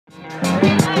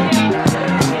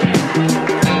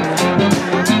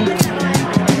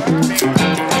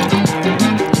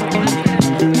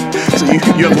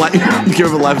You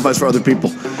give life advice for other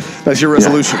people. That's your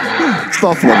resolution. Yeah. It's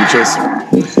thoughtful of you, Chase.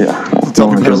 Yeah. Tell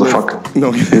people to live.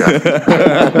 No.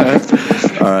 Yeah.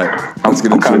 All right. Let's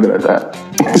get into it. I'm kind of good at that.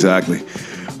 Exactly.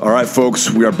 All right, folks,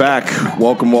 we are back.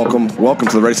 Welcome to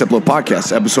the Ready, Set, Blow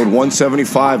podcast, episode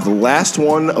 175, the last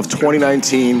one of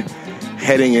 2019,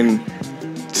 heading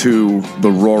into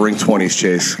the roaring 20s,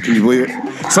 Chase. Can you believe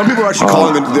it? Some people are actually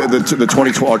calling the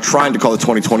 2020, are trying to call the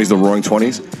 2020s the roaring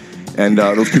 20s, and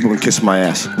those people can kiss my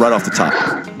ass right off the top.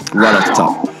 Right off the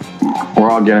top.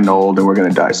 We're all getting old, and we're going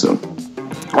to die soon.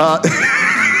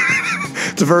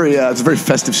 It's a very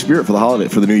festive spirit for the holiday,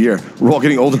 for the new year. We're all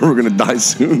getting older, and we're going to die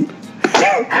soon.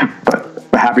 But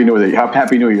Happy New Year.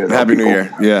 Happy New Year. Happy New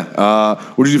Year. Yeah.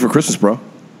 What did you do for Christmas, bro?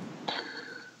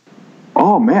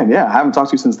 Oh, man. Yeah. I haven't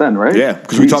talked to you since then, right? Yeah,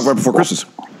 because we talked right before Christmas.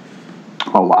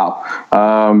 Oh, wow.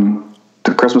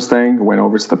 The Christmas thing, went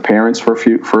over to the parents for a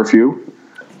few.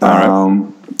 All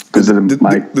right. Visited did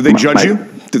they judge you?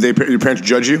 Did your parents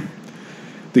judge you?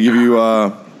 They give you,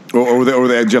 or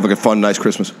did you have like a fun, nice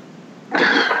Christmas?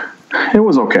 It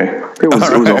was okay. It was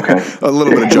okay. A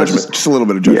little bit of judgment. Just a little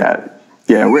bit of judgment.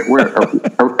 Yeah. We're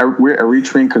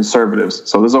Eritrean conservatives,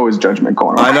 so there's always judgment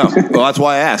going on. I know. Well, that's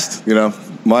why I asked. You know,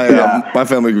 my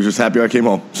family was just happy I came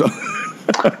home. So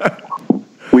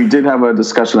we did have a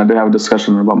discussion. I did have a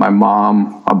discussion about my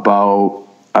mom about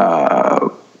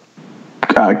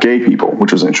gay people,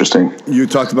 which was interesting. You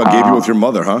talked about gay people with your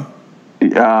mother, huh?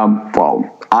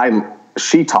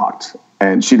 She talked.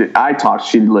 And I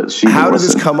talked. How did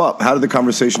this come up? How did the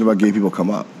conversation about gay people come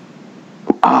up?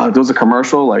 There was a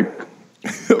commercial, like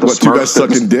what, two guys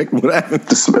sucking dick? What happened?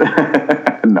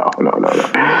 No.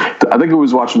 I think it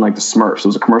was watching like the Smurfs. It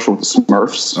was a commercial with the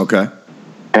Smurfs. Okay.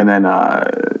 And then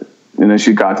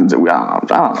she got into I don't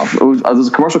know. There was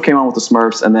a commercial came on with the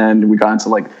Smurfs, and then we got into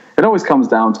like it always comes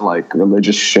down to like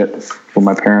religious shit with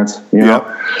my parents, you know.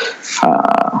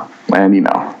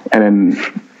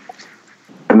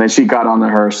 And then she got onto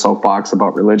her soapbox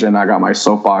about religion. I got my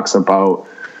soapbox about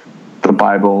the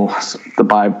Bible.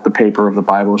 The paper of the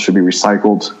Bible should be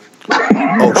recycled.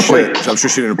 Oh shit! I'm sure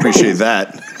she didn't appreciate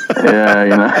that. Yeah,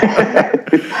 you know.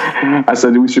 I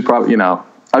said we should probably,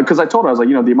 because I told her, I was like,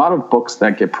 the amount of books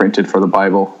that get printed for the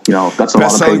Bible, that's a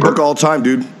lot of paper. Best-selling book of all time,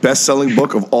 dude. Best-selling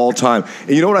book of all time.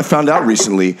 And you know what I found out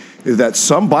recently is that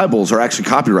some Bibles are actually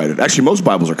copyrighted. Actually, most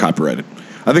Bibles are copyrighted.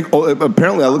 I think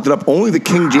apparently I looked it up. Only the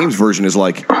King James version is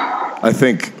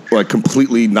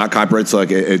completely not copyrighted. So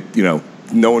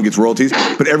no one gets royalties.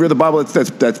 But every other Bible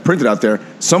that's printed out there,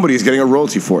 somebody is getting a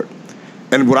royalty for it.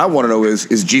 And what I want to know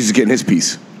is Jesus getting his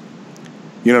piece?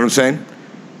 You know what I'm saying?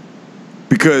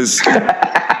 Because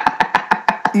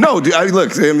no, dude,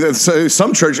 look,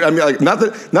 some church. I mean, not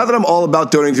that I'm all about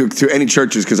donating to any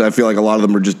churches, because I feel like a lot of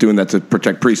them are just doing that to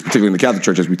protect priests, particularly in the Catholic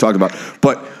Church, as we talked about,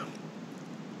 but.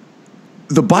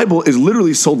 The Bible is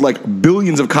literally sold like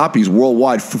billions of copies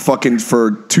worldwide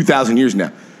for 2,000 years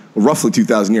now, roughly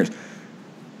 2,000 years.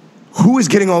 Who is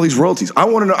getting all these royalties? I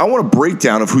want to know. I want a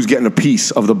breakdown of who's getting a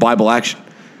piece of the Bible action,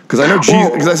 because I know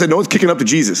Jesus. Because I said no one's kicking up to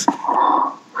Jesus.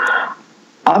 I'll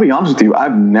be honest with you.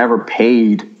 I've never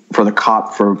paid for the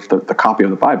copy of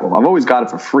the Bible. I've always got it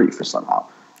for free for somehow.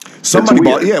 Somebody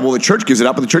bought. Yeah, well, the church gives it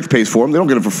out, but the church pays for them. They don't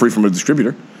get it for free from a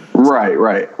distributor.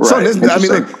 Right. So I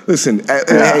mean, listen.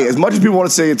 Hey, as much as people want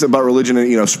to say it's about religion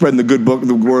and spreading the good book,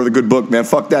 the word of the good book, man,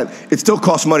 fuck that. It still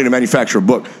costs money to manufacture a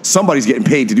book. Somebody's getting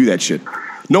paid to do that shit.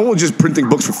 No one's just printing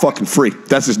books for fucking free.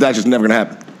 That's just never gonna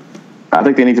happen. I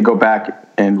think they need to go back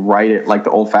and write it like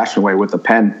the old-fashioned way with a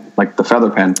pen, like the feather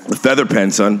pen. The feather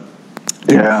pen, son.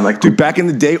 Dude, back in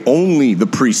the day, only the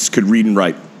priests could read and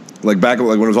write. Like back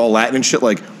when it was all Latin and shit.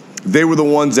 Like they were the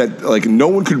ones that no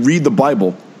one could read the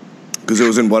Bible, because it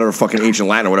was in whatever fucking ancient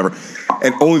Latin or whatever,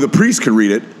 and only the priests could read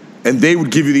it, and they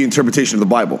would give you the interpretation of the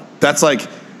Bible. That's why it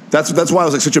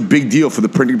was such a big deal for the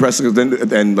printing press, and the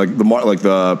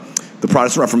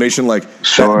Protestant Reformation,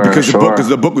 because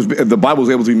the Bible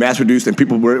was able to be mass produced, and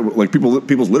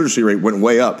people's literacy rate went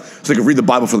way up, so they could read the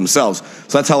Bible for themselves.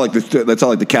 So that's how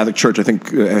the Catholic Church, I think,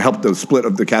 helped the split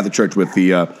of the Catholic Church with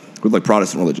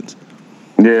Protestant religions.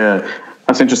 Yeah,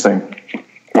 that's interesting.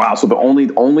 Wow. So only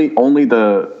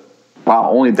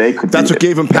they could. That's what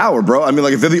gave them power, bro. I mean,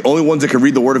 if they're the only ones that can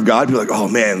read the Word of God, people are like, oh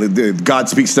man, God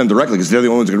speaks to them directly because they're the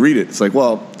only ones that can read it. It's like,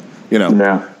 well,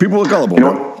 people are gullible.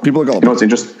 People are gullible. What's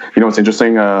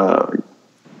interesting?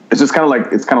 It's just kind of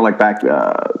like back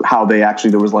how they actually,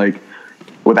 there was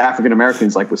with African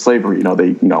Americans, with slavery. It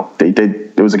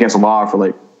was against the law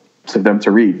for them to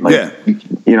read. You know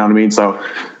what I mean? So,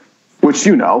 which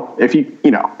if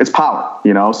it's power.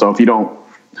 So if you don't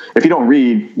if you don't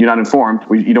read, you're not informed.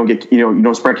 You don't get, you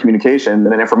don't spread communication, and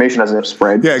then information doesn't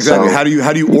spread. Yeah, exactly. So,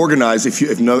 How do you organize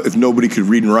if nobody could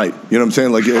read and write? You know what I'm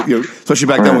saying? Like, especially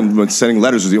back then when sending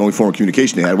letters was the only form of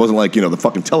communication they had. It wasn't like the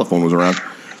fucking telephone was around.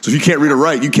 So if you can't read or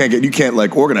write, you can't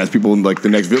like organize people in like the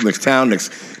next town,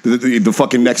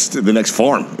 the next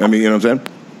farm. I mean, you know what I'm saying?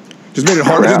 Just made it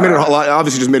harder. Just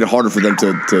made it harder for them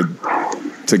to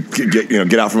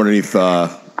get out from underneath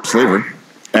slavery,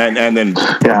 and then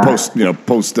post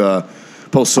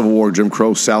Civil War Jim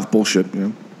Crow South bullshit.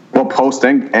 Well, post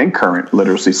and current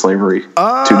literacy slavery to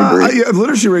a degree. Yeah,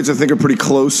 literacy rates I think are pretty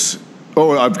close.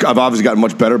 Oh, I've obviously gotten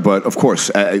much better, but of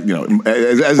course, well,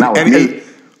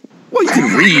 you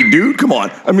can read, dude. Come on.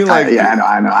 I mean, like,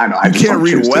 I know. You can't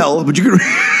read well, but you can read.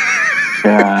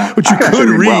 Yeah, but you could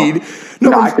read. Well.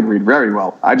 No, I could read very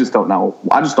well. I just don't know.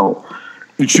 I just don't.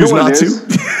 You choose not to?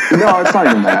 No, it's not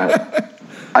even that.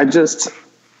 I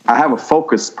have a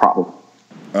focus problem.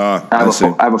 I have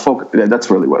a focus. Yeah,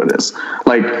 that's really what it is.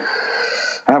 Like,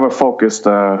 I have a focus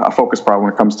problem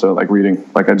when it comes to like reading.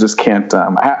 Like, I just can't.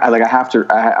 I have to.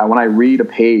 When I read a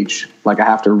page, like I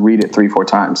have to read it 3-4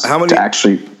 times. How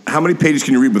many pages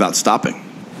can you read without stopping?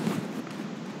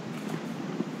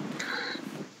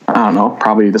 I don't know.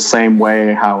 Probably the same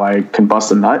way how I can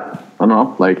bust a nut. I don't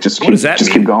know. Like, just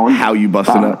keep going. How you bust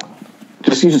a nut?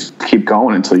 You just keep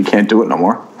going until you can't do it no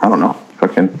more. I don't know.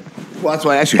 Fucking. Well, that's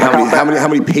why I asked you. How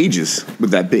many pages would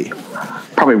that be?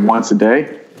 Probably once a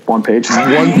day. 1 page.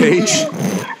 1 page.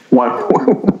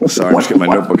 One. Sorry, just get my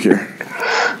notebook here.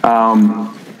 I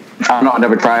don't know. I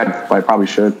never tried, but I probably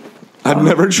should. I've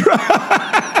never tried.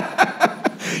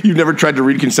 You've never tried to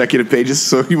read consecutive pages,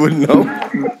 so you wouldn't know.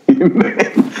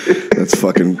 That's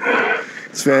fucking.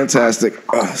 It's fantastic.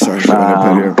 Oh, sorry,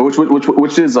 but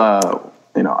which is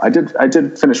I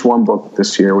did finish one book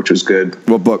this year, which was good.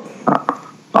 What book?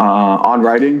 On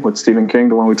Writing with Stephen King,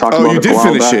 the one we talked about. Oh, you did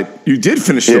finish it. You did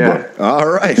finish the book. All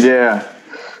right. Yeah.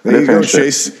 There you go,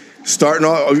 Chase. Starting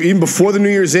off, even before the New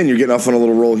Year's in, you're getting off on a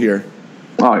little roll here.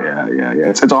 Oh yeah.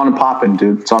 It's on and popping,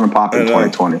 dude. It's on and popping.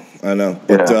 2020. I know.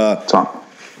 But, it's on.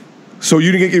 So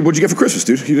what'd you get for Christmas,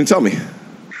 dude? You didn't tell me.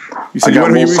 You said you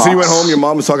went home. Your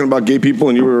mom was talking about gay people,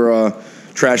 and you were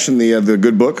trashing the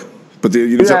good book. But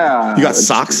you didn't tell. You got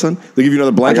socks, son. They give you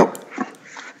another blanket.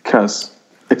 Because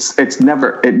it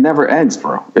never ends,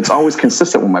 bro. It's always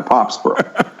consistent with my pops, bro.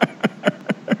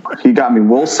 He got me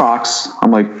wool socks. I'm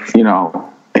like,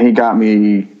 and he got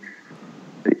me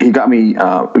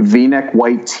V-neck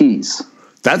white tees.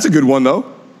 That's a good one, though.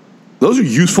 Those are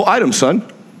useful items, son.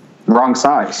 Wrong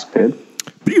size, kid.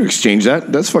 But you can exchange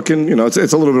that. That's fucking, it's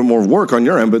a little bit more work on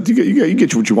your end, but you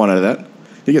get what you want out of that.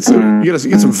 You get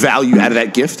some value out of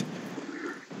that gift.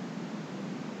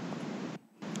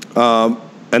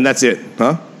 And that's it,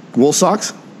 huh? Wool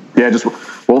socks? Yeah, just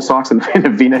wool socks and a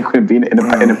V-neck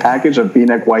in a package of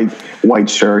V-neck white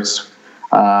shirts.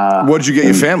 What did you get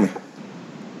your family?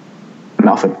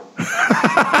 Nothing.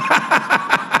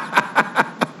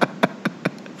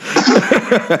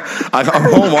 I'm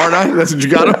home, aren't I? That's what you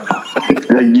got him?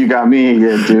 You got me,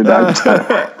 yeah, dude.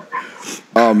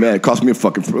 Oh man, it cost me a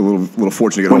little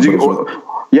fortune to get home.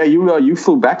 Yeah, you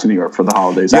flew back to New York for the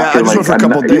holidays. Yeah, I just went for a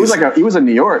couple of days. He was in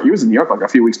New York like a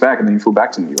few weeks back, and then you flew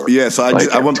back to New York. Yeah, so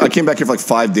I came back here for like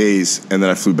 5 days, and then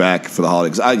I flew back for the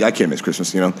holidays. I can't miss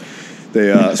Christmas, They, you know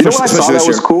what I saw that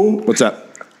was cool? What's that?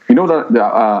 You know that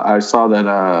I saw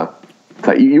that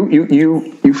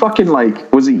you fucking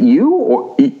like, was it you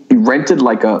or you rented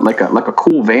like a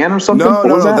cool van or something?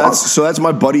 No, that's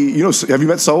my buddy. Have you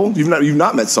met Saul? You've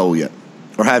not met Saul yet,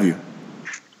 or have you?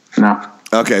 No.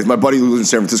 Okay, it's my buddy who lives in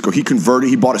San Francisco. He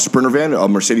bought a Sprinter van, a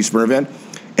Mercedes Sprinter van,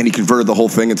 and he converted the whole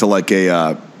thing into like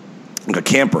a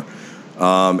camper.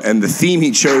 And the theme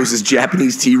he chose is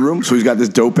Japanese tea room. So he's got this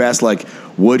dope ass like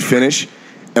wood finish,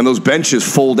 and those benches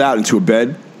fold out into a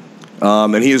bed.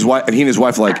 And he and his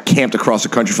wife like camped across the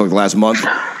country for like the last month,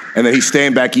 and then he's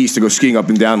staying back east to go skiing up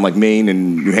and down like Maine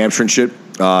and New Hampshire and shit.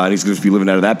 And he's gonna be living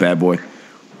out of that bad boy.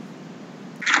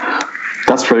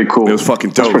 That's pretty cool. It was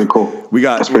fucking dope. That's pretty cool.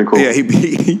 That's pretty cool. Yeah,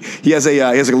 he has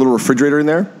like a little refrigerator in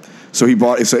there. So he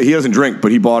doesn't drink,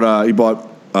 but he bought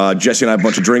Jesse and I a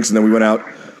bunch of drinks, and then we went out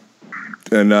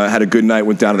and had a good night.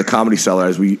 Went down to the Comedy Cellar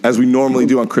as we normally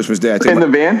do on Christmas Day. In the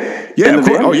van? Yeah, of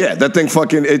course. Oh yeah, that thing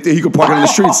fucking. He could park it in the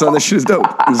street, son. That shit is dope.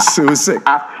 It was sick.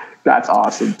 That's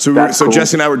awesome. So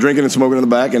Jesse and I were drinking and smoking in the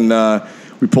back, and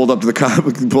we pulled up to the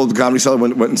Comedy Cellar.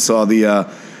 Went and saw the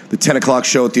 10 o'clock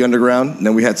show at the Underground, and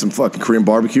then we had some fucking Korean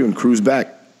barbecue and cruised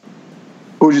back.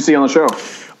 Who did you see on the show?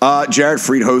 Jared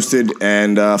Freed hosted,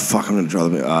 and I'm gonna draw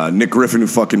the Nick Griffin, who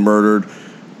fucking murdered.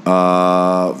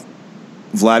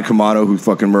 Vlad Kamano, who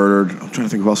fucking murdered. I'm trying to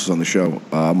think who else was on the show.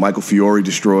 Michael Fiore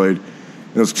destroyed.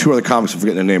 And there was 2 other comics, I'm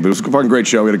forgetting their name, but it was a fucking great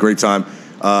show. We had a great time.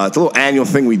 It's a little annual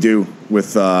thing we do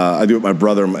with, I do it with my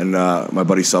brother and my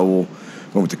buddy Saul, who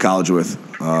I went to college with.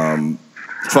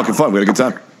 It's fucking fun. We had a good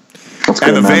time.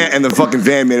 And the fucking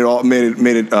van made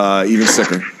it even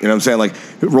sicker. You know what I'm saying? Like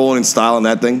rolling in style on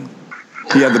that thing.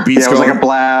 He had the beats going.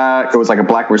 It was like a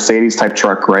black Mercedes type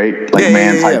truck, right? Like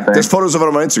type thing. There's photos of it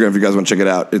on my Instagram if you guys want to check it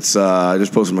out. It's I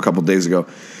just posted them a couple days ago.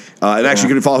 And actually,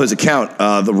 you can follow his account,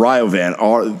 the Ryo Van,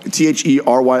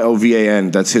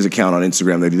 TheRyovan. That's his account on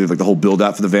Instagram. They did like the whole build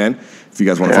out for the van. If you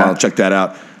guys want to follow, check that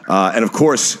out. And of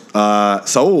course,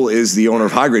 Saul is the owner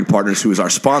of High Grade Partners, who is our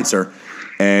sponsor.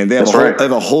 And they have they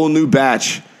have a whole new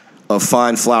batch of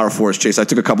fine flour for us, Chase. I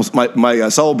took a couple. My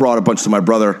Saul brought a bunch to my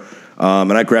brother,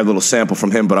 and I grabbed a little sample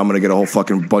from him. But I'm going to get a whole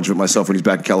fucking bunch of it myself when he's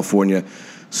back in California.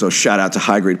 So shout out to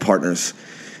High Grade Partners,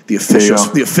 the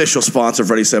official sponsor of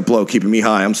Ready Set Blow, keeping me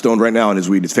high. I'm stoned right now on his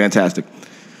weed. It's fantastic.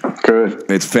 Good.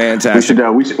 It's fantastic.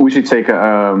 We should take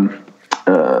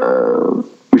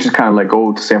we should kind of like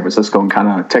go to San Francisco and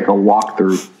kind of take a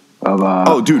walkthrough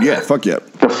of dude, yeah, fuck yeah,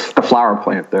 the flower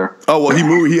plant there. Oh well, he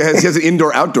moved. He has an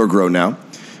indoor-outdoor grow now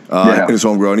in his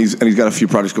home grow, and he's got a few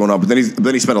projects going on. But then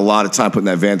he spent a lot of time putting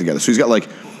that van together. So he's got the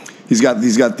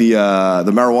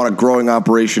marijuana growing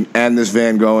operation and this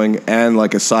van going, and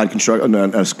like a side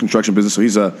construction business. So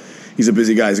he's a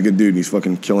busy guy. He's a good dude. And he's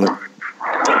fucking killing it.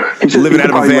 Living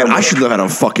out of a van. I should live out of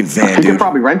a fucking van. He could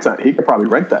probably rent that. He could probably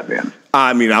rent that van.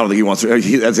 I mean, I don't think he wants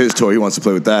to. That's his toy. He wants to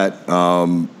play with that.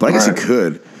 But I guess he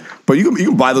could. But you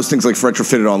can buy those things like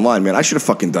retrofitted online, man. I should have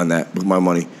fucking done that with my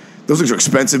money. Those things are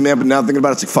expensive, man. But now thinking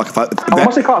about it, it's like fuck. How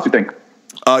much they cost? You think?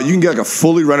 You can get like a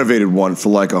fully renovated one for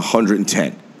like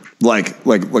 $110, like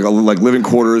living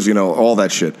quarters, all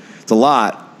that shit. It's a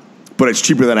lot, but it's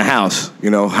cheaper than a house.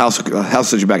 A house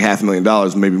sets you back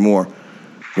 $500,000, maybe more.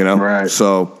 Right.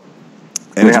 So,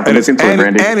 and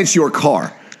it's your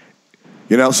car.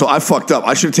 So I fucked up.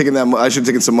 I should have taken that. I should have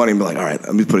taken some money and be like, all right,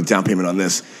 let me put a down payment on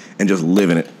this and just live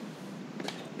in it.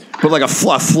 But like a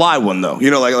fly one though,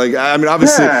 I mean,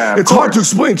 obviously it's hard to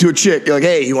explain to a chick. You're like,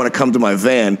 hey, you want to come to my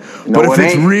van? But if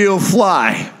it's real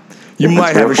fly, you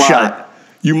might have a shot.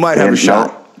 You might have a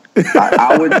shot.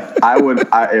 I would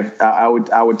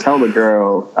tell the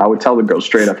girl. I would tell the girl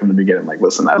straight up from the beginning, like,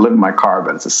 listen, I live in my car,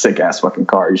 but it's a sick ass fucking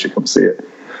car. You should come see it.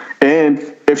 And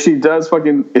if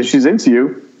she's into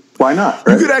you, why not?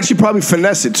 Right? You could actually probably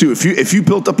finesse it too. If you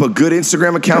built up a good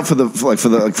Instagram account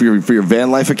for your van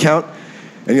life account.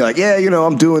 And you're like, yeah,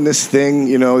 I'm doing this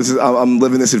thing, I'm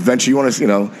living this adventure. You want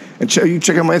to, and you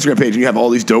check out my Instagram page, and you have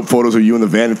all these dope photos of you in the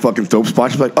van and fucking dope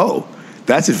spots. You're like, oh,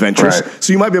 that's adventurous. Right.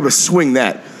 So you might be able to swing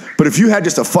that. But if you had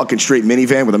just a fucking straight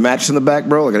minivan with a mattress in the back,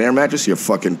 bro, like an air mattress, you're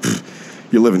living.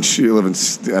 I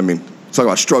mean, talk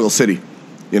about struggle city,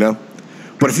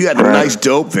 But if you had a nice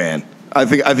dope van, I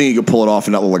think you could pull it off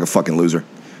and not look like a fucking loser.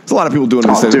 There's a lot of people doing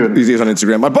these days on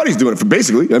Instagram. My buddy's doing it for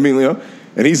basically. I mean,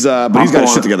 and he's got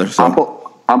his shit together. So.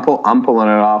 I'm pulling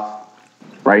it off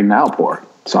right now, poor.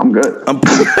 So I'm good. I'm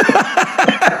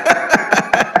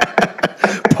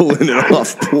pulling it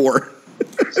off, poor.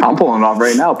 I'm pulling it off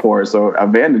right now, poor. So a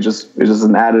van is just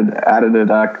an added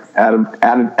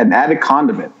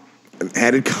condiment. An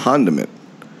added condiment.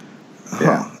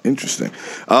 Yeah, interesting.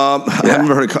 I've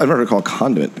never heard it called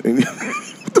condiment.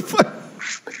 What the fuck?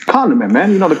 Condiment,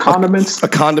 man. The condiments. A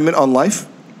condiment on life.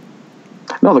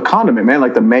 No, the condiment, man,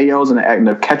 like the mayos and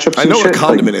the ketchup. I know what a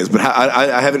condiment is, but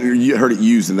I haven't heard it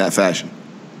used in that fashion.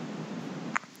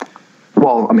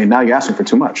 Well, I mean, now you're asking for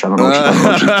too much. I don't know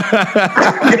what you're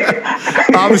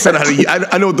Obviously,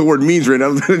 I know what the word means right now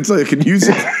until I can use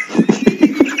it.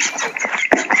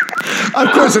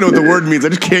 Of course, I know what the word means. I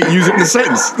just can't use it in a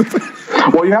sentence.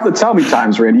 Well, you have to tell me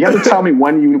times, Randy. You have to tell me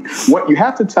when you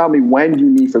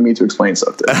need for me to explain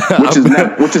something, which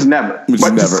is never. I'm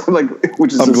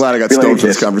glad I got stoned for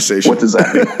this conversation. What does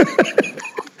that mean?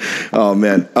 Oh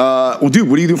man. Well, dude,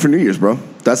 what do you do for New Year's, bro?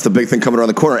 That's the big thing coming around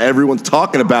the corner. Everyone's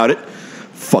talking about it.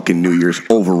 Fucking New Year's,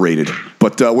 overrated.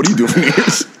 But what do you do for New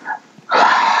Year's?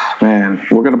 Man,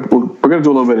 we're gonna do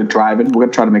a little bit of driving. We're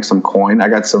gonna try to make some coin. I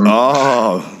got some.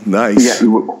 Oh, nice.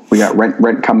 We got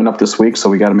rent coming up this week, so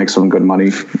we got to make some good money.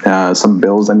 Some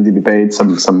bills that need to be paid.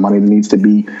 Some money that needs to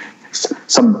be.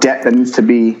 Some debt that needs to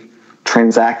be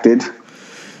transacted.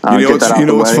 You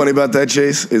know what's funny about that,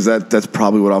 Chase? Is that's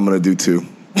probably what I'm gonna do too.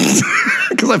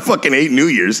 Because I fucking hate New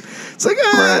Year's. It's like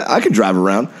I can drive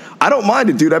around. I don't mind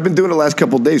it, dude. I've been doing it the last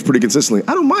couple of days pretty consistently.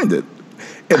 I don't mind it.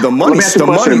 The money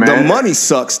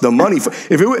sucks. The money.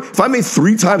 If I made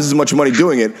 3 times as much money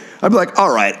doing it, I'd be like,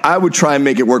 all right, I would try and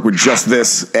make it work with just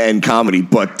this and comedy.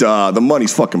 But the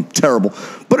money's fucking terrible.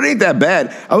 But it ain't that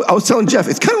bad. I was telling Jeff,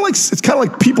 it's kind of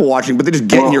like people watching, but they just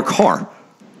get in your car.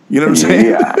 You know what I'm saying?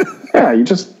 Yeah. You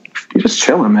just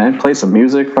chilling, man. Play some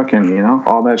music, fucking,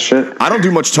 all that shit. I don't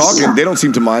do much talking. They don't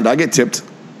seem to mind. I get tipped.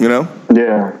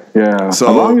 Yeah. So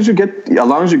as long as you get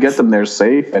them there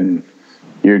safe and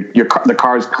the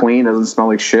car's clean, doesn't smell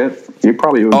like shit, you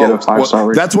probably would get a 5-star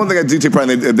rating. That's one thing I do take pride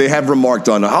in. They have remarked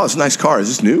on, it's a nice car. Is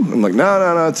this new? I'm like,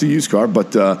 no, it's a used car,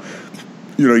 but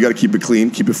you got to keep it clean,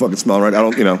 keep it fucking smelling right. I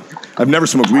don't, I've never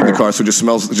smoked weed in the car, so it just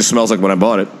smells like when I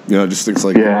bought it. Just things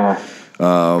like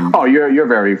you're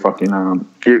very fucking.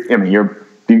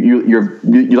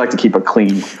 You like to keep it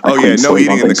clean. No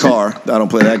eating in the car. I don't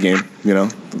play that game.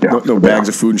 No bags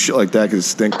of food and shit like that because it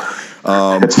stink.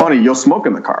 It's funny. You'll smoke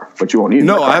in the car, but you won't eat. In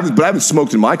the car. I haven't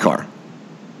smoked in my car.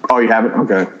 Oh, you haven't?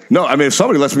 Okay. No, I mean if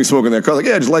somebody lets me smoke in their car,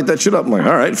 just light that shit up. I'm like,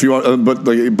 all right, if you want,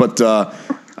 but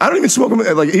I don't even smoke them.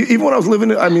 Like even when I was living,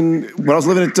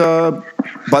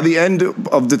 by the end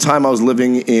of the time I was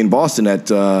living in Boston at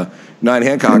 9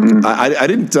 Hancock, I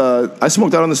didn't. I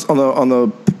smoked out on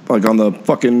the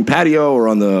fucking patio or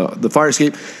on the fire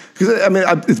escape because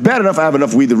it's bad enough I have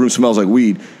enough weed. The room smells like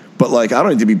weed, but I don't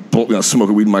need to be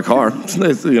smoking weed in my car. I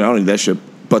don't need that shit.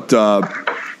 But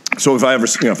so if I ever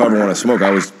want to smoke, I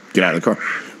always get out of the car.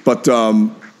 But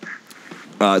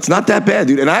it's not that bad,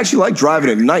 dude. And I actually like driving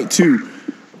at night too,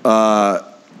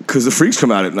 because the freaks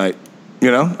come out at night.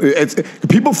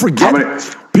 People forget.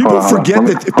 People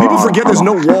forget there's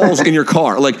no walls in your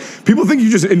car. Like people think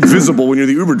you're just invisible when you're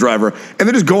the Uber driver, and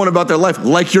they're just going about their life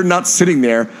like you're not sitting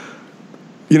there,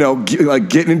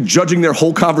 judging their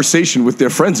whole conversation with their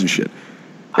friends and shit.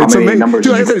 It's amazing.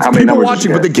 Dude, people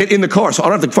watching, but they get in the car, so I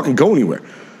don't have to fucking go anywhere.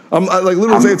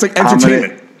 It's like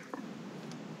entertainment.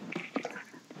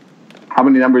 How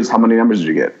many numbers did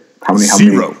you get?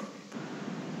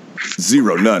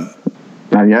 Zero, none.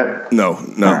 Not yet? No.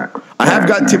 Right. I have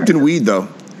got tipped in weed though.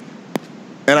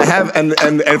 And I have, and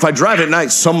if I drive at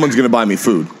night, someone's gonna buy me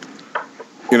food.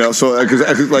 So because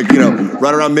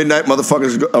right around midnight,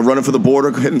 motherfuckers are running for the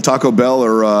border, hitting Taco Bell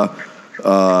or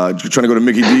trying to go to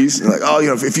Mickey D's. And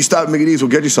if you stop at Mickey D's, we'll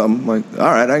get you something. I'm like, all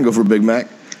right, I can go for a Big Mac.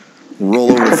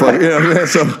 Roll over the fuck,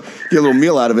 so get a little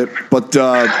meal out of it. But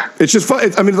it's just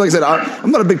fun. Like I said, I'm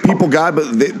not a big people guy, but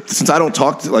since I don't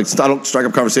talk, since I don't strike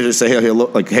up conversation, say hey hello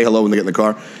when they get in the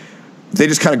car. They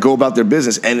just kind of go about their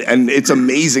business, and it's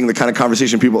amazing the kind of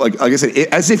conversation people like I said,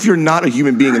 as if you're not a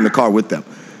human being in the car with them.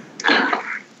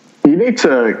 You need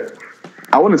to.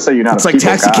 I wouldn't say you're not. It's like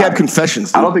taxi cab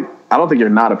confessions. Dude. I don't think you're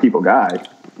not a people guy,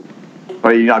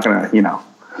 but you're not gonna. I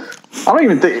don't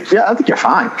even think. Yeah, I think you're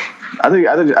fine. I think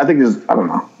there's. I don't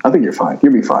know. I think you're fine.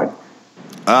 You'll be fine.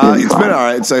 It's been all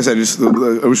right. Like I said,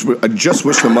 I just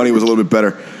wish the money was a little bit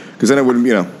better because then it wouldn't.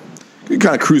 You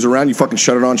kind of cruise around. You fucking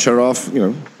shut it on, shut it off.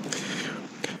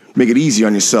 Make it easy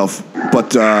on yourself. But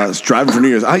driving for New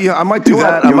Year's, I might do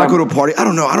that. I might go to a party. I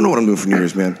don't know. I don't know what I'm doing for New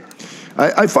Year's, man.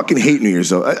 I fucking hate New Year's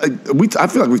though. I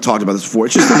feel like we've talked about this before.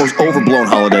 It's just the most overblown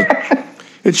holiday.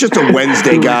 It's just a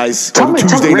Wednesday, guys.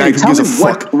 Tuesday night. Who gives a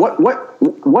fuck?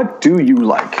 What do you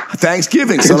like?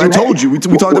 Thanksgiving. So I told you. We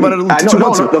talked about it 2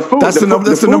 months ago. That's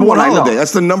the number one holiday.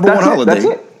 That's the number one holiday. That's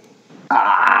it.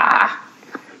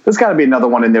 There's got to be another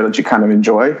one in there that you kind of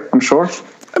enjoy. I'm sure.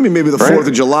 I mean, maybe the 4th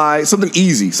of July, something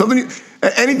easy,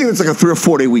 anything that's like a 3 or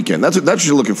 4 day weekend. That's what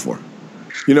you're looking for.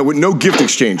 With no gift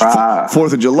exchange.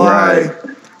 4th of July,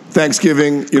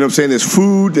 Thanksgiving. You know what I'm saying? There's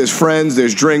food, there's friends,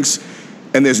 there's drinks,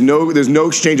 and there's no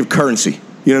exchange of currency.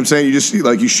 You know what I'm saying? You just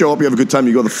you show up, you have a good time,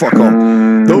 you go the fuck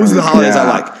home. Those are the holidays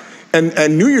I like.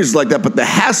 And New Year's is like that, but the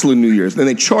hassle in New Year's, then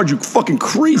they charge you fucking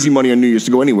crazy money on New Year's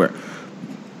to go anywhere.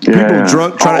 People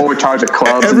drunk trying to overcharge at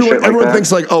clubs. Everyone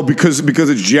thinks because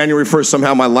it's January 1st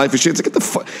somehow my life is shit. It's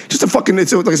like just a fucking.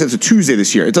 It's like I said, it's a Tuesday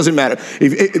this year. It doesn't matter.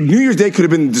 If New Year's Day could have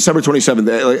been December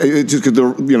 27th. Just because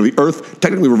the Earth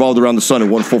technically revolved around the sun in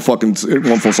one full cycle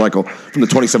from the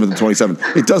 27th to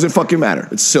 27th. It doesn't fucking matter.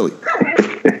 It's silly.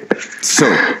 It's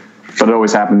silly. But it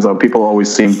always happens though. People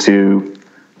always seem to.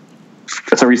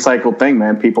 It's a recycled thing,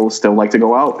 man. People still like to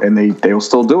go out, and they will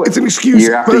still do it. It's an excuse.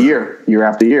 Year after year.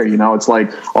 It's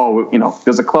like,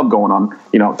 there's a club going on.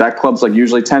 That club's like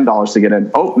usually $10 to get in.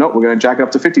 Oh, no, we're going to jack it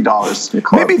up to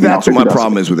 $50. Maybe that's what my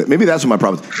problem is with it. Maybe that's what my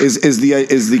problem is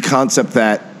the concept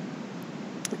that,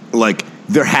 like,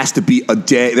 there has to be a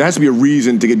day, there has to be a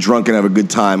reason to get drunk and have a good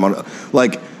time.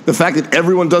 Like, the fact that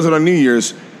everyone does it on New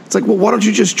Year's, it's like, well, why don't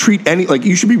you just treat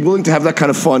you should be willing to have that kind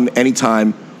of fun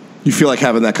anytime you feel like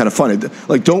having that kind of fun.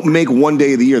 Like, don't make one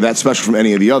day of the year that special from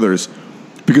any of the others.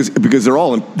 because they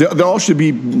all should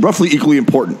be roughly equally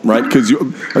important, right? Because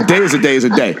a day is a day is a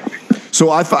day. So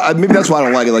I thought maybe that's why I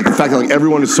don't like it. Like the fact that like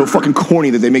everyone is so fucking corny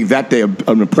that they make that day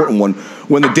an important one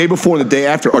when the day before and the day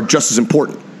after are just as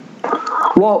important.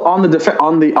 Well, on the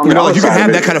like you can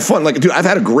have that kind of fun. Like, dude, I've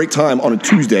had a great time on a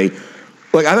Tuesday.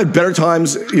 Like I've had better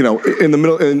times, in the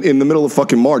middle of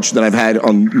fucking March than I've had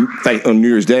on New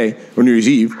Year's Day or New Year's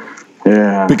Eve.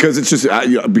 Yeah, because it's just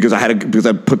because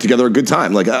I put together a good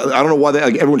time. Like I don't know why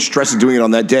everyone stresses doing it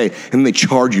on that day, and then they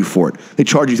charge you for it. They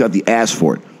charge you out the ass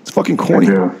for it. It's fucking corny.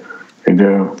 They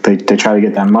do. They try to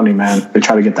get that money, man. They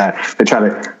try to get that. They try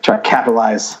to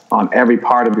capitalize on every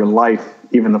part of your life,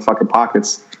 even the fucking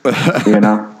pockets. Try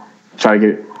to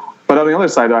get. But on the other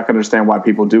side, I can understand why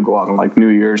people do go out on like New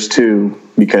Year's too,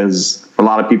 because a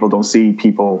lot of people don't see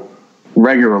people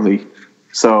regularly.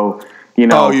 So,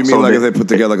 Oh, you mean like if they put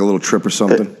together like a little trip or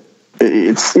something?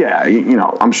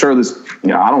 I'm sure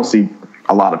I don't see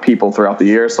a lot of people throughout the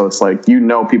year. So it's like,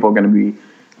 people are going to be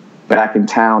back in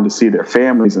town to see their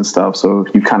families and stuff. So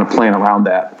you kind of plan around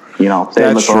that,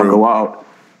 let's all go out,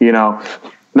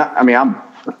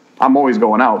 I'm always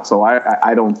going out, so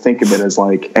I don't think of it as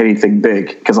like anything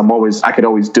big because I could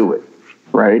always do it,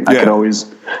 right? Yeah. I could always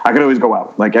go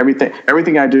out. Like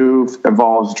everything I do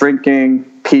involves drinking,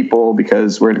 people,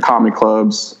 because we're in comedy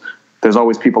clubs. There's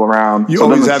always people around. You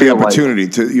always have the opportunity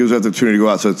to go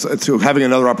out. So having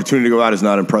another opportunity to go out is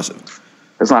not impressive.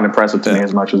 It's not impressive to me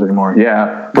as much as anymore.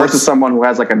 Yeah. Versus someone who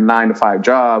has like a 9-to-5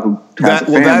 job who has a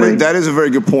family. That is a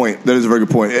very good point.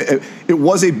 It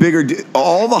was a bigger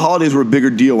all the holidays were a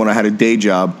bigger deal when I had a day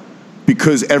job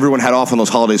because everyone had off on those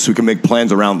holidays so we could make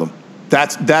plans around them.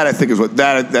 That I think is what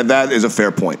that is a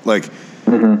fair point. Like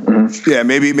yeah,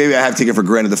 maybe I have taken for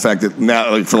granted the fact that now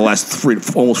like for the last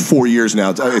almost 4 years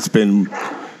now it's been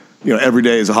every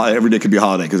day is a holiday. Every day could be a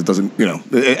holiday because it doesn't.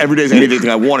 Every day is anything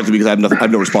I want it to be because I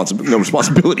have no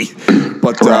responsibility.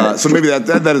 But so maybe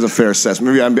that is a fair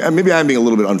assessment. Maybe I'm being a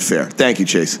little bit unfair. Thank you,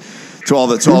 Chase. To all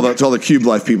the Cube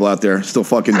Life people out there still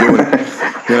fucking doing it.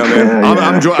 Man.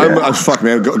 I'm fuck,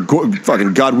 man.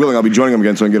 Fucking God willing, I'll be joining them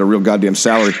again so I can get a real goddamn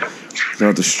salary. I don't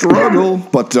have to struggle.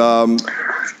 But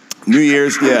New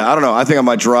Year's, yeah, I don't know. I think I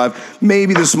might drive.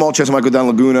 Maybe there's a small chance I might go down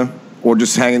Laguna. Or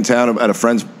just hang in town at a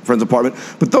friend's apartment.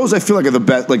 But those I feel like are the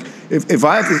best. Like if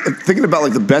I have to, thinking about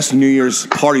like the best New Year's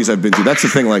parties I've been to, that's the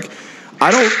thing. Like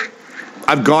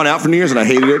I've gone out for New Year's and I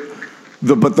hated it.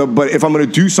 But if I'm going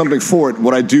to do something for it,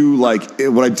 what I do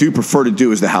prefer to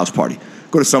do is the house party.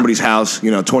 Go to somebody's house,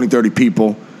 20, 30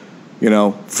 people,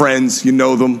 friends,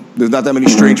 them. There's not that many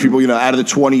strange people. Out of the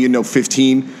 20,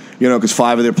 15. Because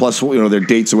 5 of their plus, their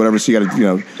dates or whatever. So you got to,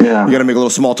 you got to make a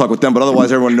little small talk with them. But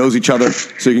otherwise, everyone knows each other,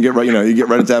 so you can get right, you get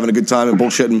right into having a good time and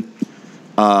bullshitting.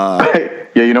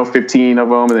 15 of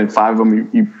them, and then 5 of them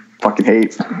you fucking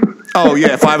hate. Oh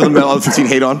yeah, 5 of them the other 15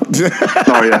 hate on.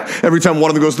 Oh yeah. Every time one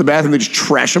of them goes to the bathroom, they just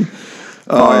trash them.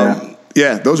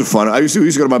 Yeah, those are fun. I used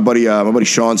to go to my buddy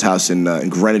Sean's house in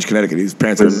Greenwich, Connecticut. His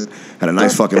parents had a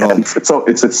nice fucking home.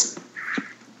 It's.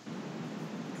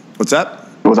 What's that?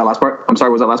 Was that last part? I'm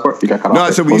sorry, was that last part? You got cut off.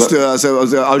 No, so we used to. So I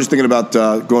was just thinking about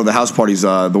going to the house parties.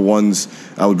 The ones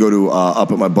I would go to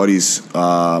up at my buddy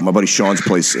Sean's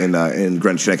place in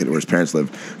Greenwich, Connecticut, where his parents live.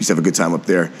 We used to have a good time up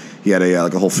there. He had a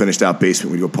whole finished out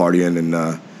basement. We'd go partying and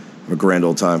have a grand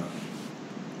old time.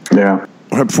 Yeah.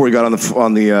 Right before we got on the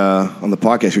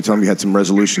podcast, you were telling me you had some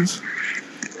resolutions.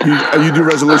 You do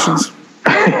resolutions?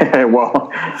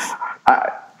 Well,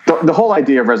 the whole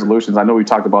idea of resolutions, I know we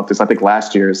talked about this, I think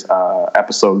last year's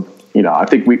episode, I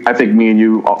think me and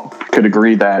you could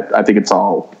agree that I think it's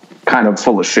all kind of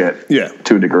full of shit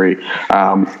to a degree.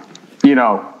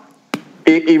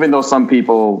 Even though some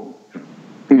people,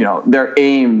 their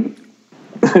aim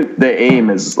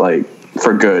is like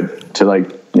for good to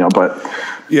but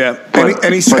yeah,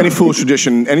 any foolish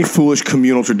tradition, any foolish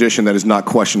communal tradition that is not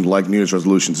questioned like New Year's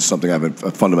resolutions is something I have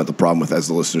a fundamental problem with, as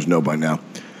the listeners know by now.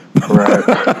 Right.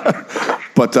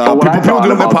 But people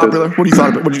do it. They're popular. What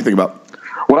did you think about?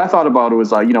 What I thought about it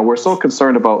was we're so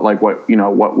concerned about like what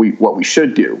we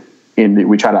should do, and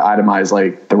we try to itemize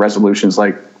like the resolutions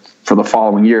like for the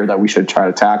following year that we should try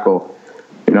to tackle.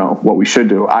 What we should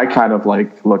do. I kind of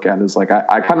like look at it as like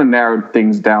I kind of narrowed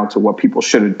things down to what people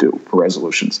shouldn't do for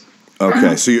resolutions.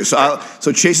 Okay,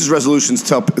 so Chase's resolutions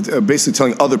basically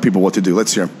telling other people what to do.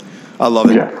 Let's hear them. I love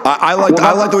it. Yeah. I like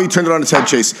the way you turned it on its head,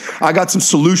 Chase. I got some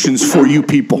solutions for you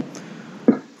people.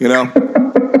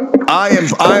 I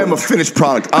am a finished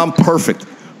product. I'm perfect.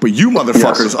 But you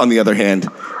motherfuckers, on the other hand,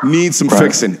 need some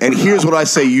fixing. And here's what I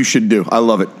say you should do. I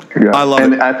love it. Yeah. I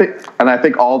love it. I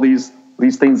think all these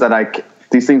things that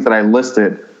I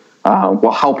listed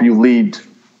will help you lead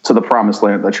to the promised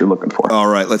land that you're looking for. All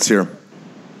right, let's hear.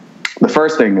 The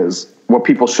first thing is what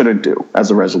people shouldn't do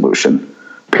as a resolution.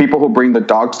 People who bring the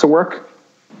dogs to work,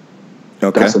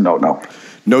 that's a no-no.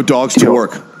 No dogs to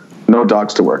work. No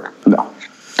dogs to work. No.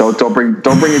 Don't bring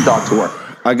your dog to work.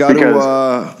 I got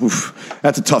to,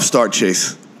 that's a tough start,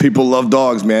 Chase. People love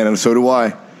dogs, man, and so do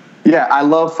I. Yeah, I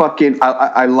love fucking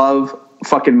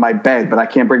my bed, but I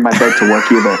can't bring my bed to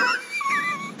work either.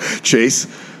 Chase,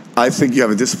 I think you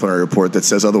have a disciplinary report that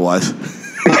says otherwise.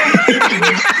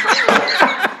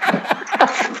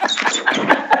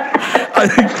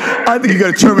 I think you got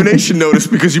a termination notice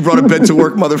because you brought a bed to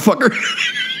work, motherfucker.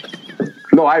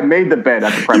 No, I made the bed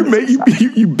at the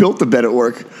premises. You built the bed at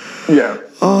work. Yeah.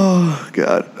 Oh,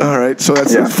 God. All right, so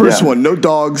that's the first one. No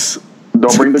dogs.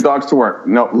 Don't bring the dogs to work.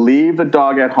 No, leave the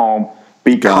dog at home.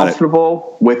 Be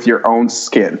comfortable with your own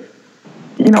skin.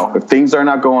 You know, if things are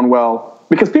not going well,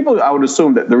 because people, I would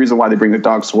assume that the reason why they bring the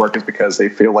dogs to work is because they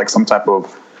feel like some type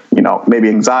of, you know, maybe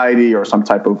anxiety or some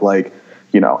type of like,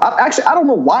 you know, I don't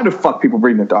know why the fuck people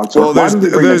bring the dogs to work.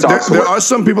 There are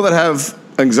some people that have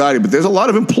anxiety, but there's a lot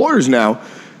of employers now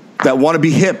that want to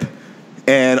be hip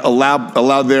and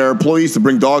allow their employees to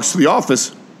bring dogs to the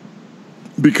office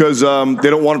because they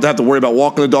don't want them to have to worry about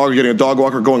walking the dog or getting a dog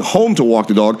walker, going home to walk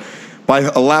the dog. By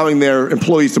allowing their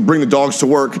employees to bring the dogs to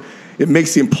work, it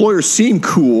makes the employer seem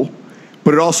cool,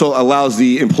 but it also allows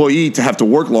the employee to have to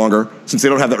work longer since they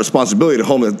don't have that responsibility at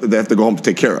home that they have to go home to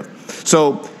take care of.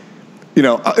 So, you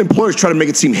know, employers try to make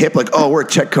it seem hip, like, oh, we're a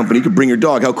tech company, you can bring your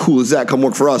dog. How cool is that? Come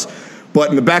work for us. But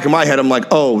in the back of my head, I'm like,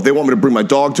 oh, they want me to bring my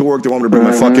dog to work. They want me to bring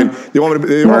my fucking. They want me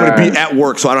to be at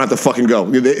work, so I don't have to fucking go.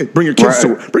 Bring your kids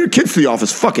to the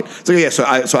office. Fuck it. So yeah, so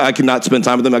I cannot spend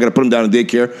time with them. I got to put them down in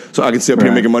daycare so I can stay up here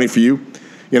making money for you.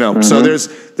 You know. So there's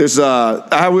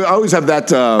I always have that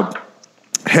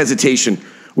hesitation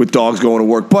with dogs going to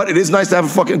work, but it is nice to have a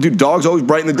fucking dude. Dogs always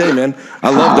brighten the day, man.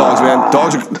 I love dogs,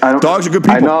 man. Dogs are good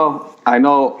people. I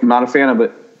know. I'm not a fan of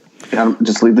it.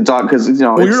 Just leave the dog because you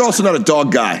know. Well, you're also not a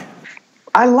dog guy.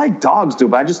 I like dogs, dude,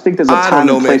 but I just think there's a time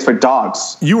and place for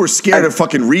dogs. You were scared to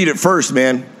fucking read at first,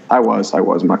 man. I was. I'm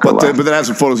not gonna lie. But then I have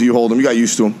some photos of you holding them. You got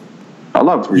used to them. I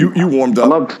loved reading. You warmed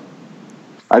up.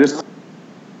 I just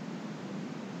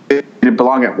it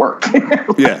belong at work.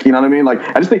 Yeah. You know what I mean? Like,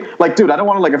 I just think, like, dude, I don't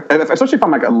want to, like, especially if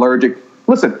I'm, like, allergic.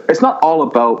 Listen, it's not all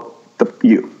about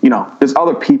you. You know, there's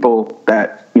other people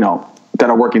that, you know, that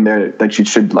are working there that you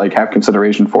should, like, have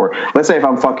consideration for. Let's say if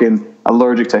I'm fucking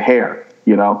allergic to hair,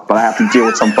 you know, but I have to deal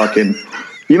with some fucking,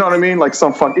 you know what I mean? Like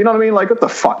some fuck, you know what I mean? Like, what the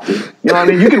fuck, dude? You know what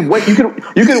I mean? You can wait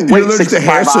 6 to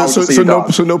 5 hours to see your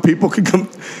dog. So no people can come.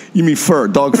 You mean fur,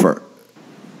 dog fur?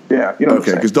 Yeah, you know.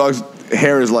 Okay, because dogs'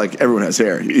 hair is like everyone has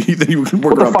hair. You can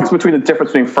work what the fuck's between the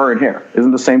difference between fur and hair?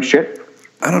 Isn't the same shit?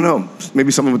 I don't know.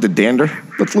 Maybe something with the dander.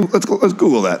 Let's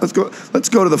Google that. Let's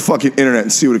go to the fucking internet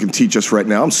and see what it can teach us right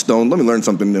now. I'm stoned. Let me learn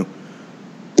something new.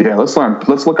 Yeah, let's learn.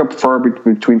 Let's look up fur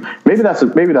between. Maybe that's a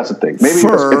thing. Maybe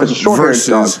fur if it's a short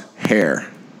versus hair.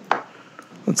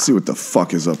 Let's see what the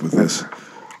fuck is up with this.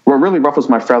 What really ruffles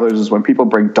my feathers is when people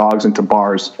bring dogs into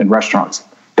bars and restaurants.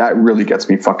 That really gets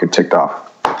me fucking ticked off.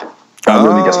 That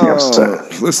really gets me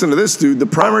upset. Listen to this, dude. The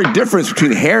primary difference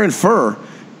between hair and fur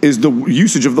is the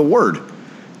usage of the word.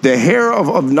 The hair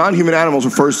of non-human animals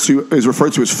is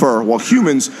referred to as fur, while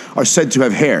humans are said to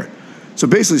have hair. So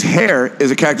basically, hair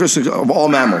is a characteristic of all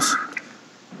mammals.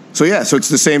 So yeah, so it's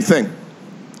the same thing.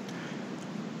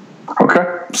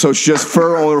 Okay. So it's just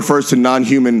fur only refers to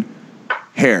non-human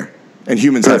hair, and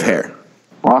humans have hair.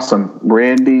 Awesome.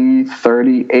 Randy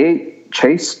 38,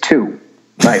 Chase 2.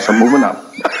 Nice, I'm moving up.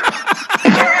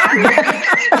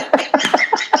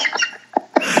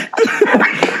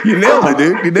 You nailed it,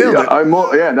 dude. You nailed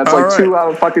it. Yeah, that's all like right. 2 out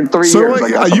of fucking 3 years.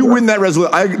 So you win that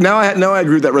resolution. Now I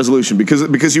agree with that resolution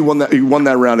because you won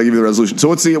that round. I give you the resolution. So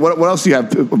what else do you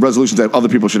have resolutions that other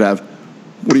people should have?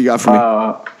 What do you got for me?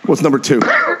 What's number 2?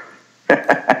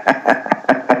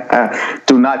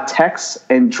 Do not text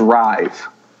and drive.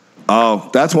 Oh,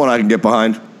 that's one I can get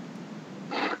behind.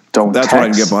 That's one I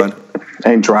can get behind.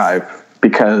 And drive,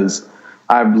 because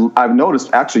I've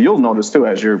noticed, actually you'll notice too,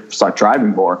 as you start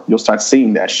driving more, you'll start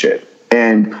seeing that shit.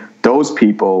 And those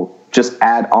people just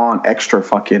add on extra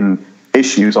fucking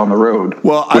issues on the road,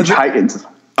 which heightens.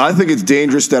 I think it's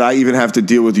dangerous that I even have to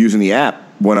deal with using the app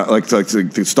when I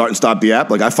to start and stop the app.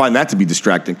 Like, I find that to be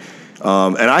distracting.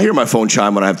 And I hear my phone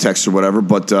chime when I have text or whatever,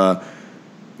 but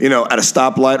you know, at a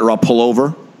stoplight, or I'll pull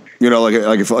over. You know,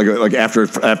 like after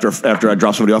I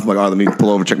drop somebody off, I'm like, oh, let me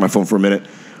pull over, check my phone for a minute.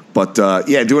 But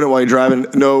yeah, doing it while you're driving,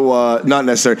 no, not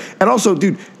necessary. And also,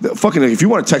 dude, fucking, if you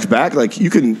want to text back, like, you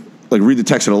can like read the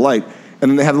text at a light, And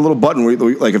then they have a little button where,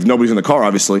 like, if nobody's in the car,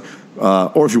 obviously,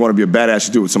 or if you want to be a badass,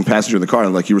 you do it with some passenger in the car,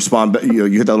 and like you respond, you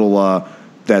hit that little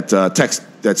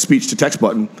that speech to text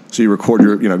button, so you record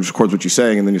just records what you're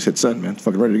saying, and then you just hit send. Man, it's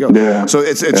fucking ready to go. Yeah. So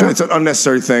it's an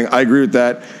unnecessary thing. I agree with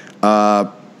that.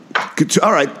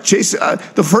 All right, Chase.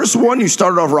 The first one you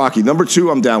started off rocky. Number 2,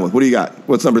 I'm down with. What do you got?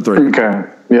 What's number 3? Okay,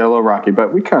 yeah, a little rocky,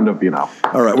 but we kind of,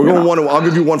 All right, we're going 1. I'll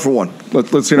give you 1 for 1.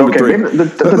 Let's see number 3.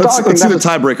 Let's see the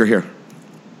tiebreaker here.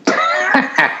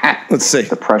 Let's see.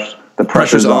 The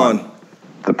pressure's on.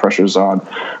 The pressure's on.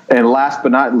 And last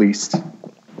but not least,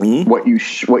 what you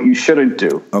shouldn't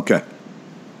do. Okay.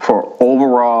 For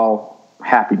overall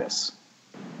happiness,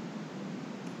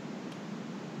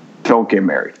 don't get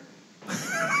married.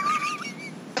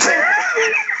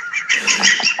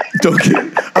 Don't get. I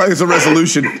think it's a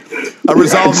resolution. I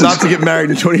resolved not to get married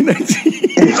in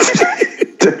 2019.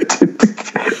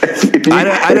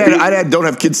 I'd add don't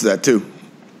have kids to that too.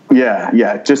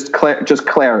 Yeah. Just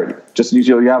clarity. Just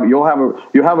you'll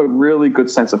have a really good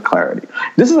sense of clarity.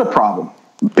 This is a problem.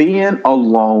 Being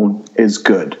alone is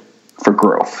good for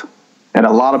growth, and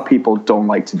a lot of people don't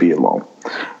like to be alone.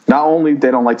 Not only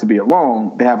they don't like to be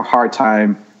alone, they have a hard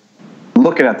time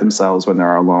looking at themselves when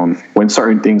they're alone, when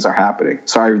certain things are happening.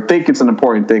 So I think it's an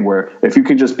important thing where if you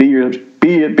can just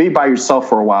be by yourself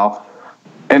for a while.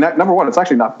 And number 1, it's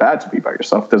actually not bad to be by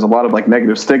yourself. There's a lot of like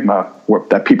negative stigma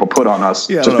that people put on us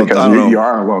because you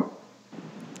are alone.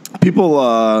 People,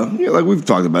 like we've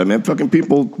talked about it, man. Fucking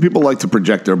people like to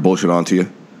project their bullshit onto you.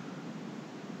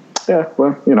 Yeah,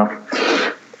 well,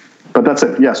 but that's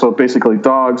it. Yeah, so basically,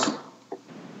 dogs.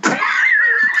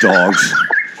 Dogs.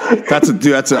 That's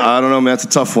I don't know, man. That's a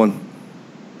tough one.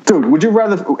 Dude, would you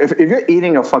rather if you're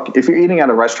eating at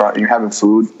a restaurant and you're having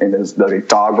food and there's a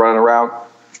dog running around?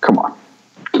 Come on.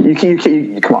 You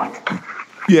come on.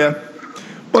 Yeah,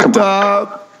 but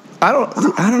I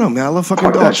don't know, man. I love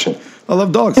fucking dogs. I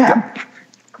love dogs. Yeah.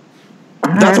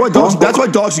 That's why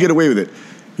dogs get away with it.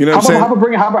 You know what I'm saying?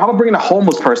 How about bringing a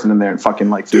homeless person in there and fucking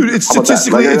like? Dude, it's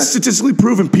statistically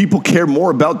proven people care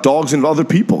more about dogs than other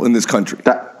people in this country.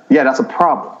 That's a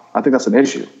problem. I think that's an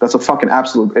issue. That's a fucking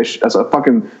absolute issue. That's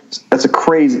just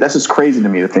crazy to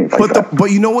me to think like that.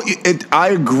 But you know what?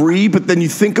 I agree, but then you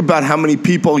think about how many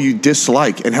people you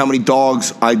dislike and how many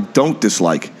dogs I don't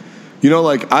dislike.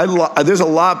 Like there's a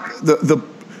lot,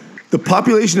 the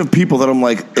population of people that I'm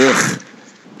like, ugh,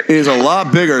 is a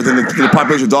lot bigger than the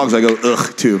population of dogs I go,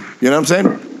 ugh, to. You know what I'm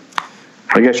saying?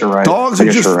 I guess you're right. Dogs.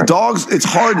 It's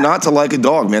hard not to like a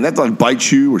dog, man. That dog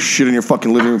bites you or shit on your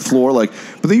fucking living room floor, but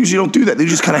they usually don't do that. They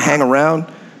just kind of hang around.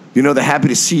 They're happy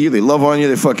to see you. They love on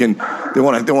you. They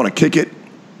want to kick it.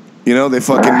 They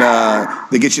fucking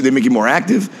they get you. They make you more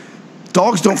active.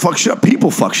 Dogs don't fuck shit up. People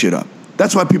fuck shit up.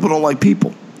 That's why people don't like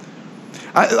people.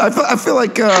 I feel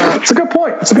like it's a good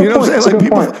point. It's a good point. It's a good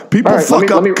point. People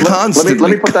fuck up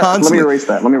constantly. Let me erase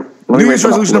that. New Year's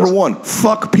resolution number 1: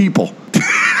 fuck people.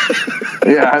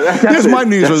 Yeah, here's my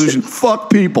New Year's resolution: fuck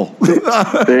people.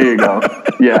 There you go.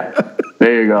 Yeah,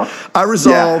 there you go. I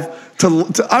resolve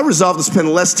to spend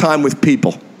less time with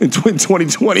people in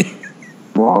 2020.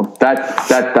 Well,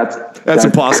 that's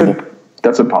impossible.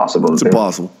 That's impossible. It's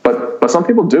impossible. But some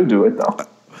people do it though.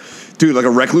 Dude, like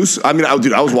a recluse. I mean, I've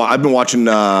been watching.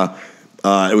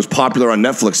 It was popular on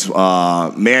Netflix.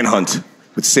 Manhunt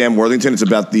with Sam Worthington. It's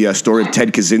about the story of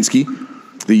Ted Kaczynski,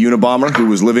 the Unabomber who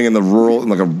was living in a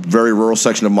very rural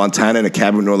section of Montana in a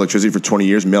cabin with no electricity for 20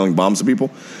 years, mailing bombs to people.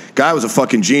 Guy was a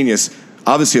fucking genius,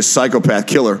 obviously a psychopath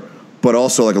killer, but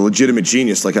also like a legitimate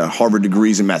genius, like Harvard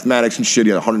degrees in mathematics and shit.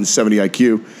 He had 170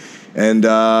 IQ, and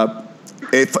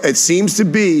it seems to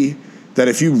be that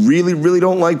if you really, really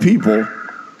don't like people,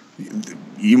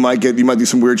 you might do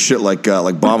some weird shit like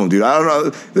bomb them, dude. I don't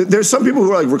know. There's some people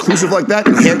who are like reclusive like that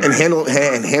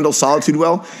and handle solitude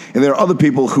well, and there are other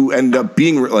people who end up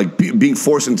being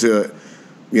forced into,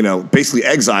 basically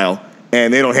exile,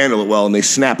 and they don't handle it well, and they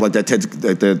snap like that Ted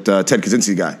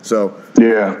Kaczynski guy. So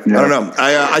yeah. I don't know.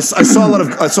 I saw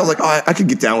I could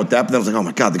get down with that, but then I was like, oh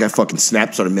my god, the guy fucking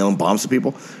snapped, started mailing bombs to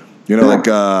people.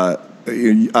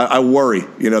 I worry,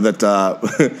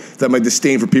 that my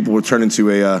disdain for people will turn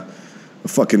into a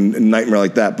fucking nightmare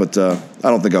like that. But I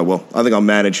don't think I will. I think I'll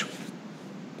manage.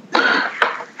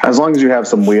 As long as you have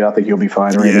some weed, I think you'll be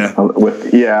fine. Right?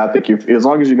 Yeah. I think as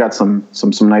long as you got some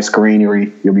nice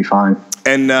greenery, you'll be fine.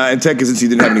 And Ted Kaczynski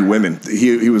didn't have any women.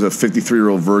 He was a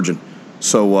 53-year-old virgin.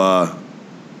 So I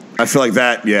feel like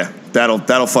that. Yeah, that'll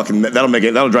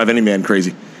drive any man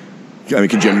crazy. I mean,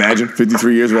 could you imagine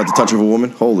 53 years without the touch of a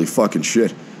woman? Holy fucking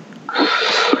shit!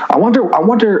 I wonder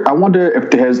if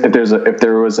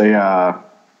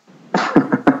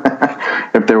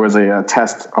there was a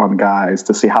test on guys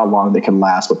to see how long they can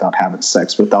last without having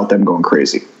sex, without them going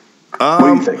crazy. What do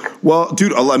you think? Well,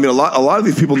 dude, I mean, a lot of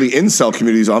these people in the incel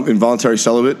communities, involuntary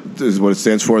celibate is what it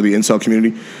stands for, the incel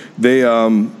community. They,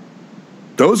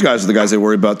 those guys are the guys they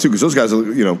worry about too, because those guys are,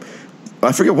 you know,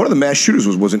 I forget, one of the mass shooters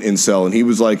was an incel, and he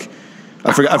was like,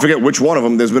 I forget which one of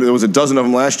them. There was a dozen of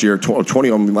them last year, 20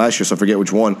 of them last year, so I forget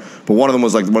which one. But one of them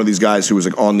was like one of these guys who was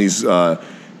like on these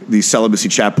celibacy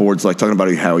chat boards, like talking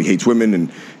about how he hates women,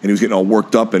 and he was getting all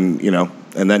worked up, and you know,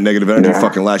 and that negative energy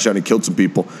fucking lashed out and he killed some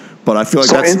people. But I feel like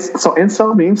so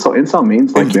incel means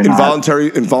like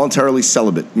involuntarily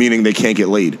celibate, meaning they can't get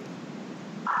laid.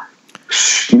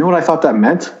 You know what I thought that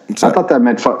meant? I thought that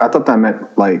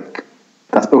meant like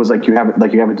it was like you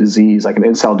have a disease, like an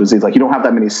incel disease, like you don't have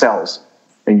that many cells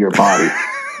in your body.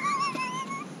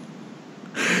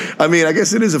 I mean, I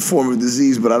guess it is a form of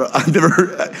disease, but I've never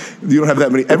heard. You don't have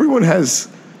that many. Everyone has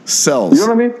cells. You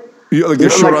know what I mean? You're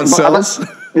short on cells.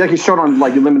 Like you're short on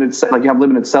like you have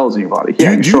limited cells in your body.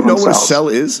 Yeah, do you know what a cell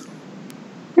is?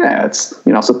 Yeah, it's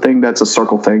a thing that's a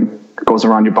circle thing. It goes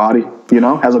around your body. You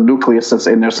know, has a nucleus that's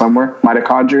in there somewhere.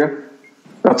 Mitochondria.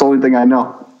 That's the only thing I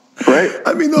know. Right?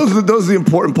 I mean, those are the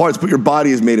important parts. But your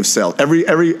body is made of cells.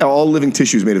 All living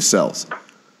tissue is made of cells.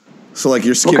 So like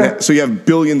your skin, so you have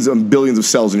billions and billions of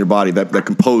cells in your body that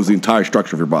compose the entire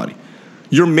structure of your body.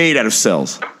 You're made out of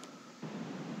cells.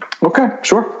 Okay,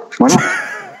 sure. Why not?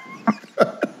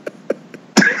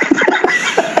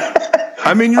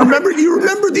 I mean, you remember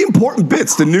the important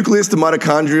bits: the nucleus, the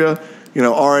mitochondria, you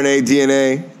know, RNA,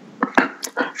 DNA.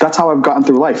 That's how I've gotten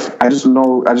through life. I just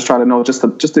try to know just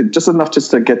enough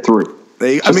to get through.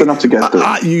 Enough to get through.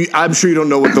 I'm sure you don't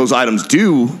know what those items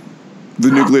do. The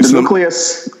nucleus. The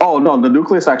nucleus. Oh no, the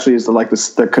nucleus actually is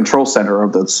the control center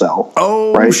of the cell.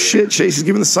 Oh right? Shit! Chase is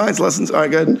giving the science lessons. All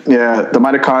right, good. Yeah, the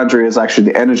mitochondria is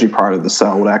actually the energy part of the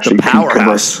cell. Would actually the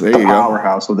powerhouse. The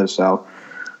powerhouse of the cell.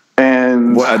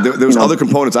 And there was other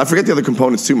components. I forget the other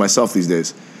components too myself these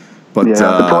days. But you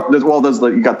got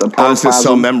the protoplasm,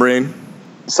 cell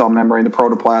membrane, the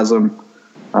protoplasm.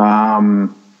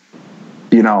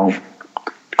 You know,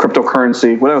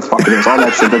 cryptocurrency, whatever the fuck it is, all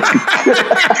that shit.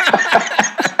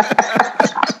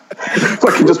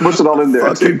 Fucking just push it all in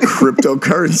there. Fucking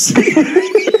cryptocurrency.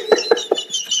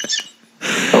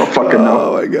 I don't fucking know.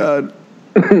 Oh my god.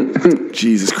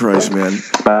 Jesus Christ, man.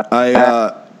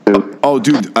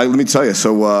 Dude, let me tell you.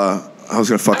 So I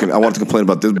wanted to complain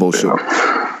about this bullshit.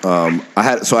 I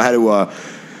had to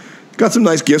got some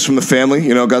nice gifts from the family.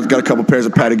 You know, got a couple pairs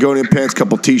of Patagonia pants,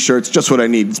 couple T-shirts, just what I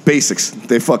need. It's basics.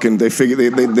 They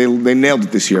nailed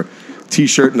it this year.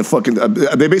 T-shirt and the fucking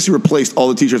they basically replaced all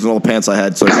the T-shirts and all the pants I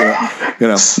had. So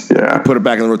I put it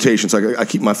back in the rotation. So I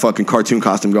keep my fucking cartoon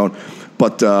costume going.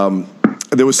 But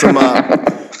there was some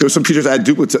T-shirts I had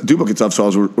duplicates of, so I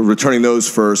was returning those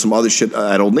for some other shit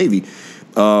at Old Navy.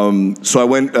 So I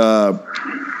went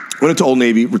into Old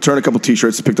Navy, returned a couple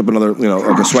T-shirts, picked up another,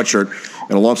 like a sweatshirt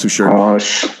and a long sleeve shirt.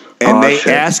 They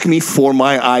asked me for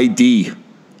my ID,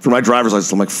 for my driver's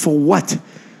license. I'm like, for what?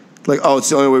 Like, it's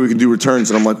the only way we can do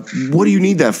returns. And I'm like, what do you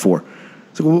need that for?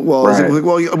 It's like,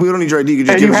 we don't need your ID. You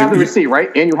just have the receipt, right?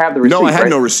 And you have the receipt. No, I had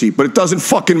no receipt, but it doesn't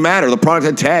fucking matter. The product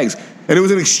had tags, and it was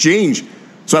an exchange.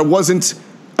 So I wasn't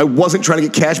trying to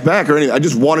get cash back or anything.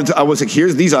 I was like,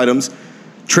 here's these items,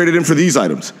 trade it in for these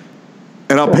items,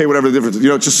 and I'll pay whatever the difference is.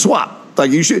 Just swap. Like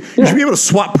you should be able to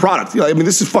swap product. I mean,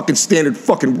 this is fucking standard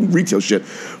fucking retail shit.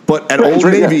 But at Old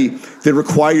Navy, they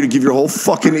require you to give your whole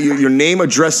fucking your name,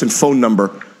 address, and phone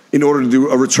number in order to do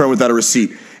a return without a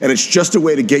receipt. And it's just a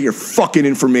way to get your fucking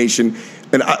information.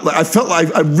 And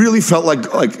I really felt like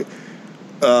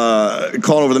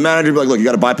calling over the manager, be like, look, you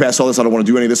got to bypass all this. I don't want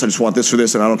to do any of this. I just want this for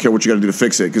this, and I don't care what you got to do to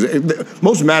fix it. Because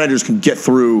most managers can get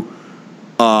through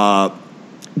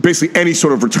basically any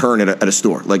sort of return at a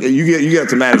store. Like you get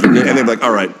to management, and they're like,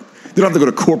 all right, they don't have to go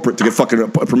to corporate to get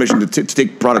fucking permission to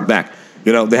take product back.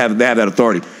 They have that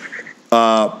authority.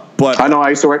 But I know I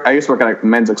used to work at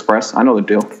Men's Express. I know the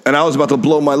deal. And I was about to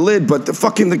blow my lid, but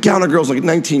the counter girl's like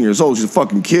 19 years old. She's a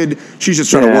fucking kid. She's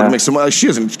just trying to work and make some money. She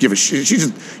doesn't give a shit.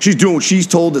 She's doing what she's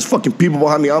told. There's fucking people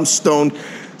behind me. I'm stoned.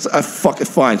 So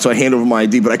fine. So I hand over my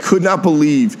ID, but I could not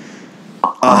believe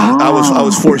I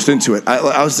was forced into it.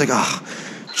 I was like,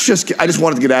 I just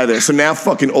wanted to get out of there. So now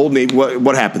fucking Old Navy.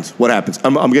 What happens? What happens?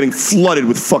 I'm getting flooded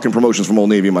with fucking promotions from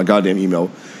Old Navy in my goddamn email,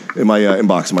 in my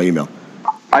inbox, in my email.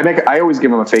 I always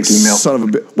give them a fake email. Son of a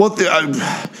bitch. Well,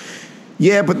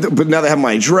 but now they have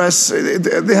my address.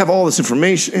 They have all this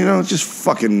information. It's just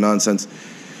fucking nonsense.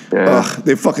 Yeah.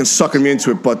 They fucking sucking me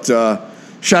into it. But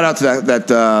shout out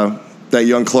to that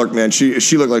young clerk, man.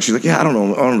 She looked like she's like, I don't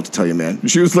know what to tell you, man.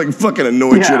 She was like fucking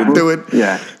annoyed she had to do it.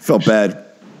 Yeah. Felt bad.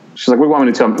 She's like, what do you want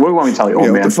me to tell? What do you want me to tell you,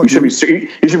 old man? You should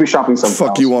be shopping something.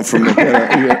 Fuck you want from me?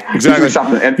 Exactly.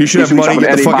 You should have money.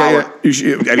 Get the fuck out of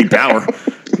here. Eddie Bauer,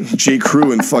 J.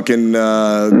 Crew, and fucking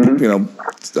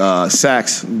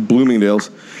Saks, Bloomingdale's.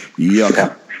 Yuck.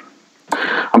 Yeah.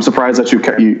 I'm surprised that you.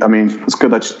 I mean, it's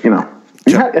good that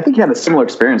I think you had a similar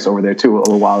experience over there too a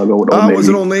little while ago with Old Navy. Was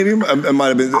it Old Navy? It might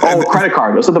have been. Credit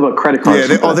card. There's something about credit cards.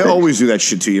 Yeah, they always do that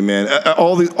shit to you, man.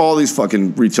 All these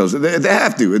fucking retailers, they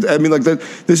have to. I mean, like this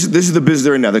is the business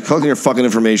they're in now. They're collecting your fucking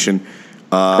information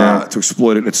to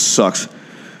exploit it. And it sucks.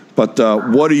 But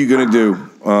what are you gonna do?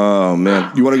 Oh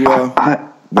man, you want to go?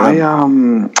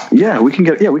 We can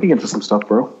get into some stuff,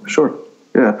 bro. Sure.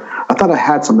 Yeah, I thought I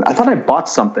had something. I thought I bought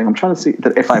something. I'm trying to see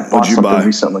that if I bought something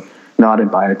recently. No, I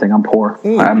didn't buy anything. I'm poor.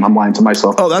 I'm lying to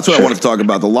myself. Oh, that's what I wanted to talk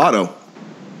about, the lotto.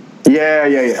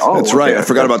 Yeah. Oh, that's right. I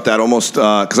forgot about that almost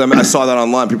because I saw that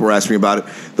online. People were asking me about it.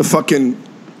 The fucking.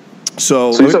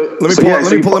 Let me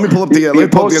pull up the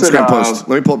Instagram post.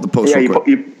 Let me pull up the post. Yeah,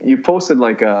 you posted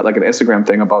like an Instagram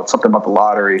thing about something about the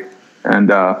lottery,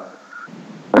 and I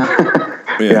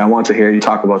wanted to hear you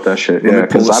talk about that shit. Yeah,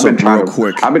 because I've been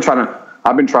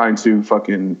trying to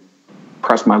fucking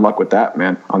press my luck with that,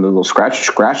 man, on the little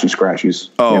scratchies.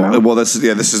 Oh, well, this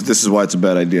is why it's a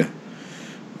bad idea.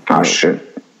 Oh shit.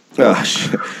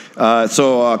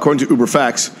 So according to Uber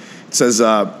Facts, it says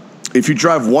if you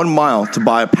drive 1 mile to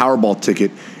buy a Powerball ticket,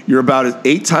 you're about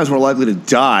 8 times more likely to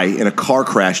die in a car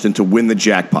crash than to win the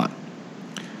jackpot.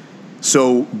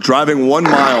 So driving 1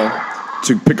 mile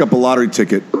to pick up a lottery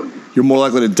ticket, you're more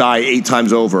likely to die 8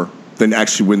 times over than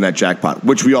actually win that jackpot,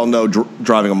 which we all know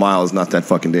driving a mile is not that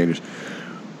fucking dangerous.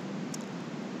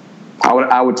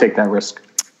 I would take that risk.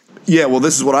 Yeah, well,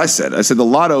 this is what I said. I said the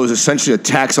lotto is essentially a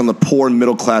tax on the poor and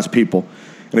middle-class people.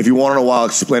 And if you want to know why, I'll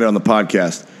explain it on the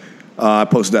podcast. I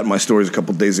posted that in my stories a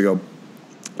couple of days ago.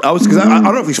 I don't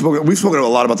know if we've spoken a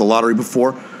lot about the lottery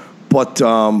before, but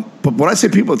when I say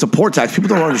people, it's a poor tax, people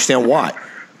don't understand why.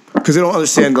 Because they don't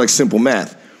understand, like, simple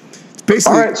math.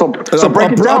 Basically, all right, so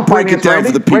break it down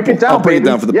for the people. I'll break it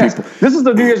down for the people. This is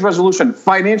the New Year's resolution: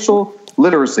 financial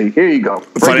literacy. Here you go.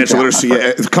 Financial literacy. Yeah,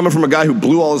 it's coming from a guy who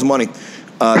blew all his money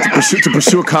to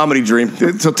pursue a comedy dream.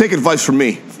 So take advice from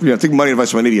me. Take money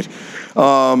advice from an idiot.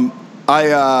 So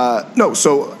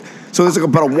there's like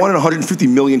about a 1 in 150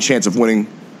 million chance of winning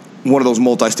one of those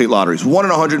multi-state lotteries. 1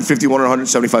 in 150, 1 in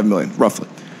 175 million, roughly.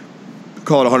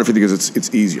 Call it 150 because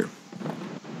it's easier.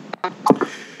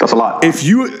 That's a lot.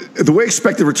 The way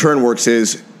expected return works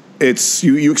is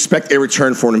you expect a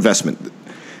return for an investment.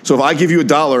 So if I give you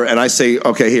 $1 and I say,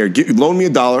 okay, here, loan me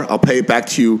 $1, I'll pay it back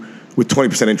to you with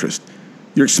 20% interest.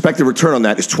 Your expected return on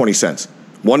that is 20 cents.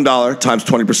 $1 times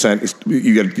 20% is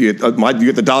you get the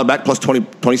 $1 back plus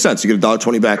 20 cents. You get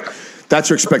 $1.20 back. That's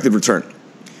your expected return.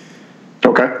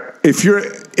 Okay. If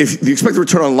the expected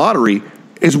return on lottery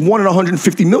is 1 in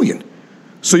 150 million,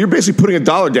 so you're basically putting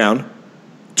 $1 down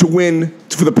to win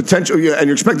for the potential, and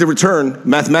your expected return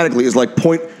mathematically is like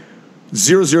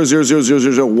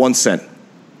 0.0000001 cent,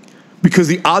 because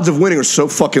the odds of winning are so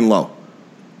fucking low.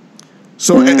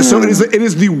 So it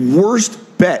is the worst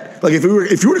bet. Like if you were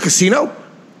at a casino,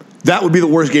 that would be the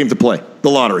worst game to play, the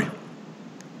lottery.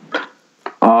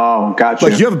 Oh, gotcha.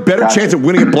 Like you have a better chance of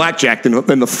winning at blackjack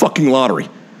than the fucking lottery.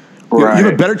 Right. You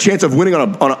have a better chance of winning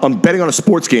on betting on a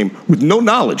sports game with no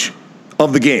knowledge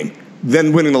of the game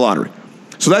than winning the lottery.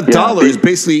 So that dollar is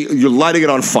basically you're lighting it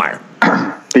on fire.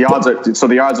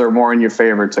 The odds are more in your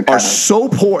favor to kind of so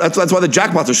poor. That's why the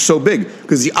jackpots are so big,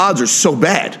 because the odds are so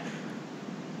bad.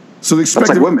 So the expected,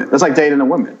 that's like women. That's like dating a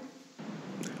woman.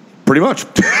 Pretty much.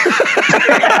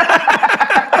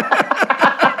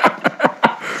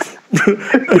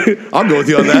 I'll go with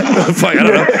you on that. Fine, I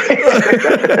don't know.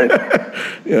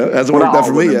 It hasn't worked out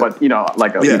for me yet.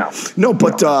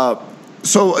 But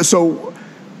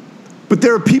but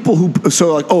there are people who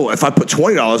if I put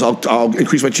 $20, I'll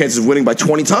increase my chances of winning by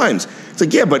 20 times. It's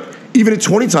like, yeah, but even at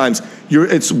 20 times,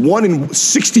 it's 1 in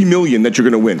 60 million that you're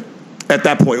going to win at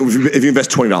that point if you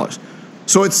invest $20.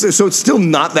 So it's still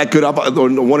not that good, or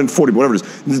 1 in 40, whatever it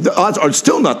is. The odds are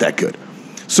still not that good.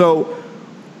 So,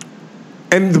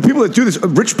 and the people that do this,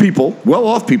 rich people,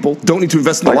 well-off people, don't need to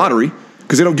invest in the lottery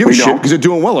because they don't give a shit because they're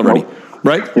doing well already. Nope.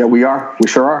 Right? Yeah, we are. We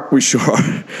sure are.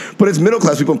 But it's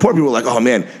middle-class people and poor people are like, oh,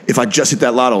 man, if I just hit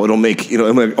that lotto, it'll make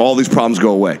all these problems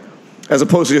go away. As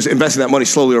opposed to just investing that money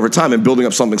slowly over time and building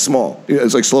up something small.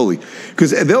 It's like slowly. Because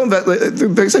they'll invest,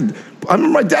 like I said, I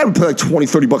remember my dad would play like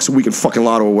 $20-$30 a week in fucking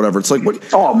lotto or whatever. It's like, what?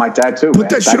 Oh, my dad too. Put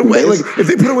that shit away. Like, if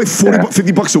they put away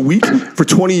 $50 a week for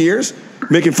 20 years,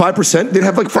 making 5%, they'd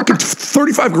have like fucking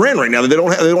 35 grand right now that they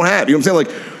don't have. You know what I'm saying? Like,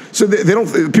 so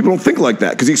people don't think like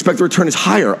that because the expected return is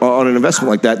higher on an investment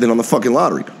like that than on the fucking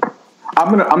lottery.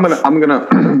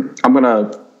 I'm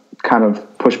gonna kind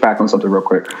of push back on something real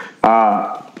quick.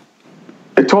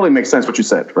 It totally makes sense what you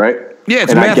said, right? Yeah,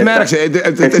 it's mathematics.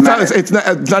 It's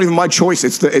not even my choice.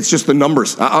 It's just the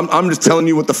numbers. I'm just telling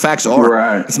you what the facts are.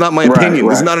 Right. It's not my opinion.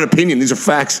 This is not an opinion. These are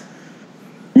facts.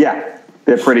 Yeah,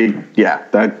 they're pretty. Yeah,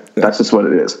 that's just what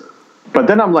it is. But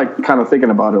then I'm like kind of thinking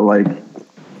about it, like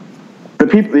the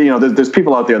people. You know, there's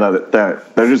people out there that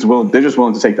they're just willing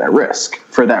to take that risk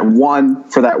for that one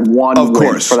of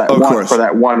course, for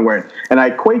that one win. And I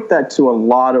equate that to a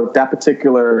lot of that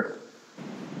particular.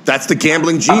 That's the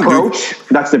gambling gene approach. Dude.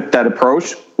 That's that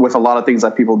approach with a lot of things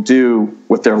that people do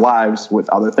with their lives, with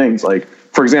other things. Like,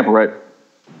 for example, right?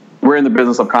 We're in the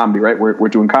business of comedy, right? We're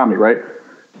doing comedy, right?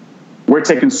 We're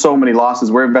taking so many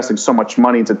losses. We're investing so much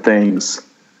money into things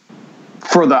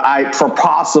for an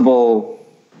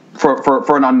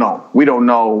unknown. We don't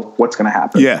know what's going to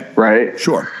happen. Yeah. Right.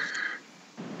 Sure.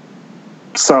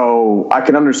 So I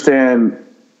can understand.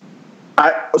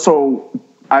 I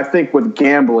think with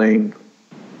gambling.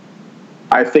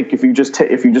 I think if you just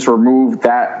remove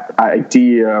that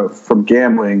idea from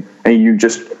gambling and you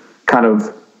just kind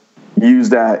of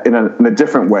use that in a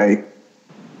different way,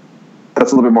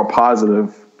 that's a little bit more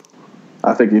positive.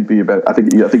 I think you'd be a better. I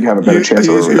think you have a better chance.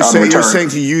 You're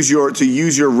saying to use your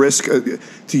risk,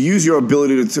 to use your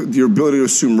ability to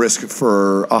assume risk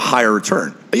for a higher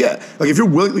return. Yeah, like if you're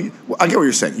willing, I get what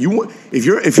you're saying. If you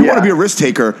want to be a risk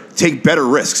taker, take better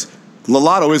risks. The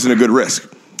lotto isn't a good risk.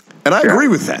 And I agree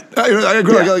with that. I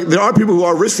agree. Yeah. Like, there are people who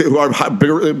are risky, who are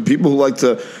bigger, people who like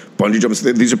to bungee jump.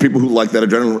 These are people who like that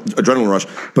adrenaline rush.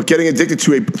 But getting addicted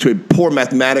to a poor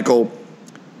mathematical,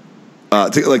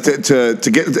 to get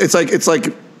it's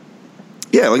like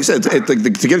yeah, like you said, it's like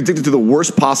to get addicted to the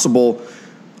worst possible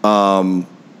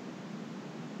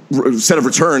set of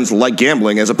returns, like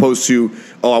gambling, as opposed to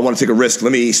I want to take a risk.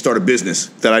 Let me start a business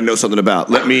that I know something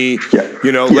about. Let me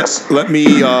let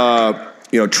me.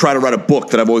 Try to write a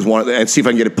book that I've always wanted and see if I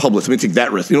can get it published. Let me take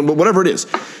that risk, but whatever it is,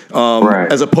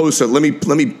 as opposed to let me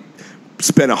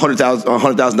spend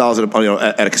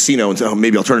 $100,000 at a casino and say,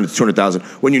 maybe I'll turn it into $200,000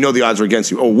 when you know the odds are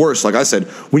against you. Or worse, like I said,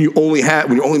 when you're only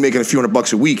making a few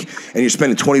 $100 a week and you're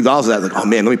spending $20 of that, like, oh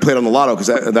man, let me play it on the lotto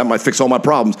because that might fix all my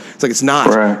problems. It's like, it's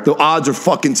not. Right. The odds are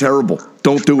fucking terrible.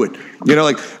 Don't do it.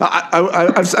 Like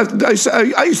I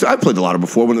played the lotto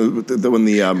before when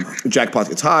the jackpot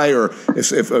gets high, or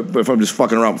if I'm just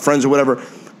fucking around with friends or whatever.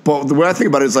 But the way I think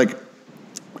about it is like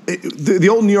the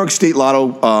old New York State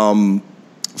Lotto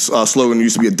slogan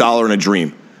used to be $1 and a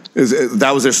dream.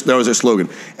 That was their slogan,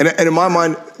 and in my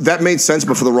mind that made sense,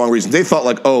 but for the wrong reason. They thought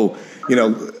like,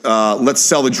 let's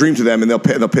sell the dream to them and they'll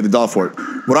pay the $1 for it.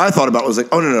 What I thought about was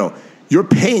like, no, you're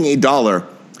paying $1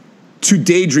 to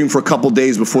daydream for a couple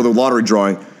days before the lottery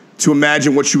drawing to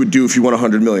imagine what you would do if you won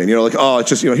 $100 million. It's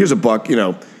just here's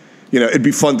 $1. It'd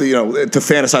be fun to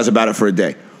fantasize about it for a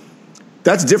day.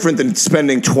 That's different than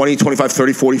spending $20, $25, $30,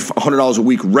 $40, $100 a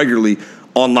week regularly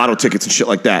on lotto tickets and shit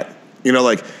like that.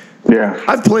 Yeah.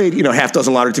 I've played, half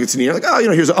dozen lottery tickets in a year. Like,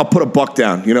 I'll put $1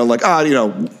 down.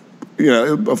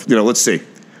 Let's see.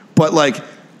 But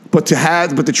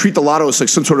to treat the lotto as like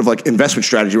some sort of like investment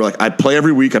strategy, where like I play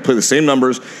every week, I play the same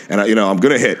numbers, and I'm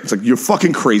gonna hit. It's like, you're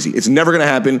fucking crazy. It's never gonna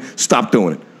happen. Stop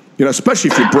doing it. Especially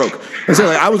if you're broke. I say,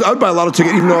 like, I would buy a lotto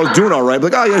ticket even though I was doing all right.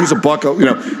 Like, here's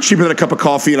 $1, cheaper than a cup of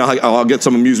coffee, and I'll get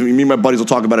some amusement. Me and my buddies will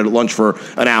talk about it at lunch for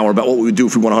an hour about what we would do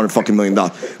if we won $100 million.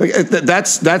 Like,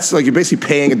 that's like you're basically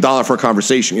paying $1 for a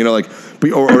conversation, or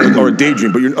a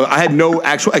daydream. But I had no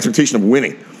actual expectation of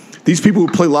winning. These people who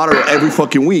play lottery every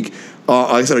fucking week,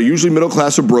 like I said, are usually middle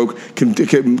class or broke.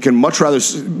 Can much rather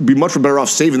be much better off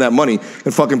saving that money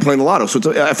than fucking playing the lotto. So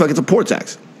I feel like it's a poor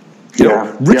tax.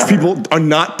 Rich people are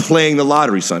not playing the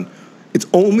lottery, son. It's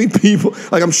only people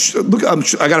like I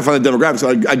gotta find the demographics.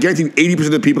 I guarantee you 80%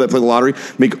 of the people that play the lottery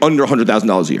make under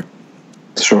 $100,000 a year.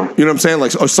 Sure. You know what I'm saying?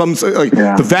 Like, or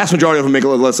the vast majority of them make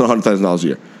less than $100,000 a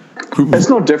year. It's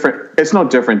no different. It's no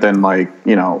different than like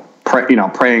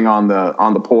preying on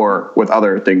the poor with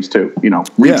other things too.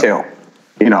 Retail.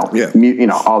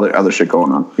 All the other shit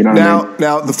going on. You know what I mean?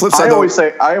 Now the flip side. I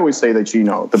always say that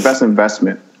the best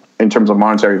investment in terms of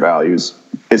monetary values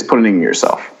is putting it in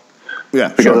yourself. Yeah,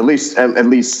 because sure. at least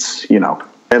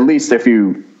if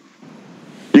you're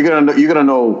gonna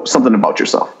know something about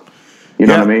yourself. You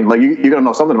know what I mean? Like you're gonna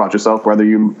know something about yourself, whether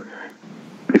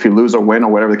if you lose or win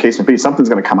or whatever the case may be, something's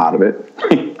gonna come out of it.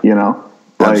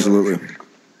 Absolutely.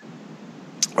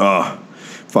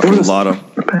 Fucking lotto.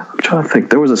 I'm trying to think.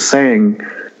 There was a saying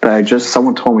that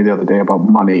someone told me the other day about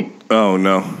money. Oh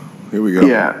no. Here we go.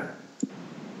 Yeah.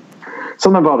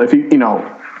 Something about if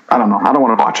I don't know. I don't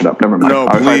want to botch it up. Never mind. No,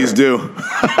 please do.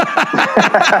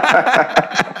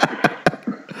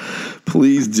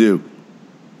 Please do.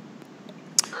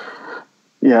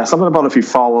 Yeah, something about if you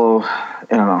follow, I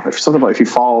don't know. If you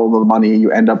follow the money,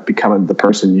 you end up becoming the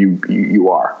person you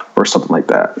are, or something like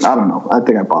that. I don't know. I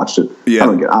think I botched it. Yeah,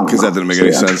 because that didn't make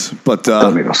any sense. But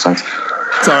doesn't make no sense.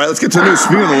 It's all right. Let's get to the news.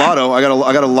 Speaking of the lotto, I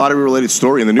got a lottery related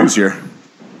story in the news here.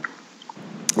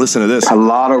 Listen to this. A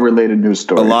lotto related news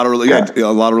story. A lotto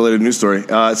related news story.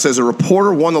 It says a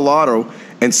reporter won the lotto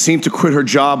and seemed to quit her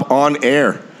job on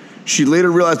air. She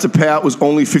later realized the payout was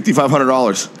only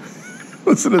 $5,500.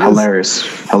 Listen to this.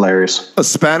 Hilarious. A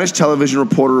Spanish television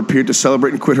reporter appeared to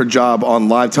celebrate and quit her job on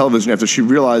live television after she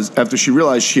realized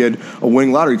she had a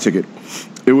winning lottery ticket.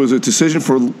 It was a decision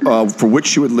for which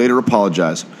she would later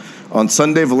apologize. On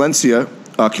Sunday, Valencia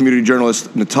community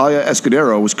journalist Natalia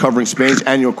Escudero was covering Spain's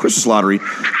annual Christmas lottery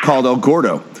called El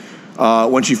Gordo.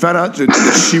 When she found out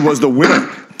that she was the winner,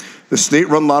 the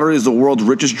state-run lottery is the world's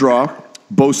richest draw,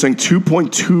 boasting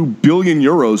 2.2 billion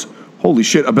euros. Holy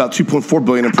shit, about 2.4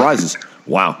 billion in prizes.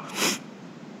 Wow.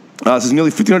 Says nearly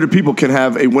 1,500 people can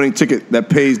have a winning ticket that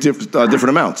pays different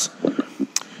amounts. It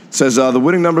says the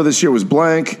winning number this year was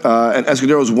blank, and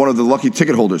Escudero was one of the lucky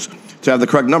ticket holders to have the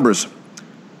correct numbers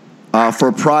for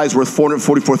a prize worth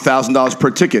 $444,000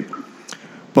 per ticket.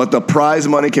 But the prize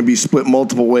money can be split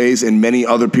multiple ways, and many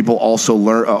other people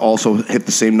also hit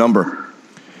the same number.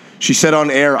 She said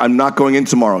on air, "I'm not going in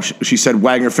tomorrow." She said,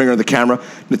 wagging her finger at the camera.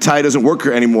 Natalia doesn't work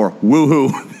here anymore.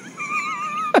 Woohoo.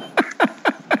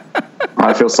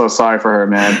 I feel so sorry for her,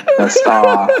 man.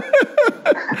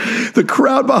 The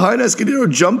crowd behind Escudero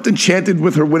jumped and chanted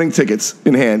with her winning tickets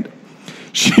in hand.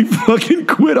 She fucking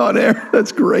quit on air.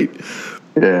 That's great.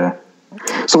 Yeah.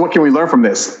 So what can we learn from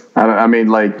this? I mean,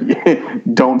 like,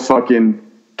 don't fucking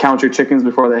count your chickens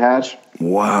before they hatch.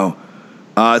 Wow.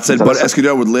 It said, but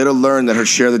Escudero would later learn that her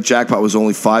share of the jackpot was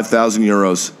only 5,000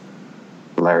 euros.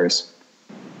 Hilarious.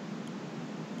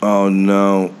 Oh,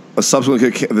 no. A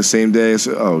subsequent clip the same day.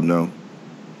 Oh, no.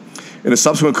 In a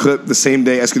subsequent clip the same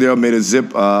day, Escudero made a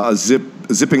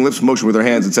zipping lips motion with her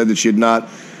hands and said that she had not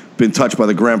been touched by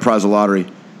the grand prize of lottery.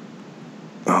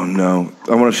 Oh, no.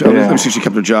 Let me see if she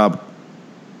kept her job.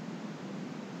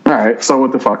 All right, so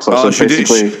what the fuck? So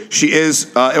basically, she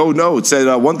is. It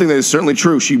said one thing that is certainly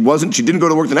true. She didn't go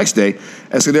to work the next day.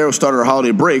 Escudero started her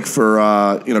holiday break for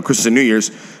Christmas and New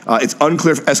Year's. It's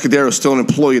unclear if Escudero is still an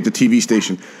employee at the TV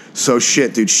station. So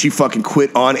shit, dude, she fucking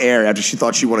quit on air after she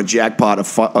thought she won a jackpot of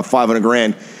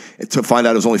 $500,000, and to find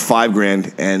out it was only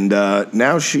 $5,000, and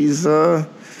now she's in a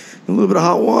little bit of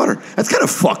hot water. That's kind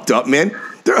of fucked up, man.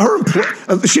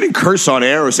 She didn't curse on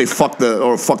air or say fuck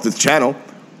the channel.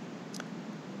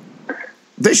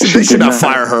 They should not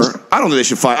fire her. I don't think they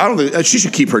should fire. I don't think she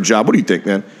should keep her job. What do you think,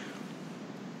 man?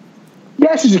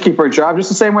 Yeah, she should keep her job just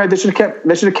the same way they should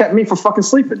have kept me for fucking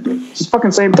sleeping, dude. It's the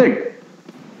fucking same thing.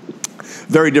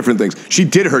 Very different things. She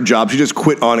did her job. She just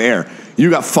quit on air. You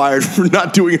got fired for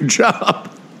not doing your job.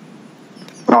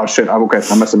 Oh shit! Okay,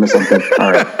 I must have missed something.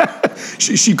 All right.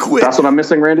 She quit. That's what I'm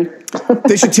missing, Randy.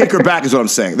 They should take her back. Is what I'm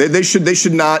saying. They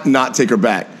should not take her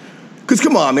back. Because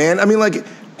come on, man. I mean, like.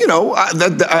 I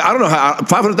don't know how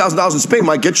 $500,000 in Spain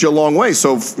might get you a long way.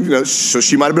 So, so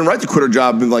she might have been right to quit her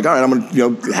job and been like, all right, I'm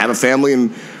going to, have a family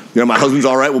and, my husband's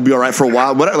all right. We'll be all right for a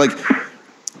while. But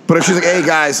if she's like, hey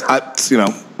guys, I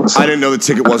didn't know the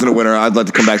ticket wasn't a winner. I'd like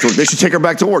to come back to work. They should take her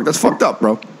back to work. That's fucked up,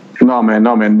 bro. No, man.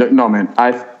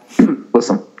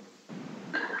 Listen,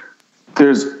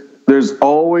 there's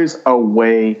always a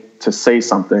way to say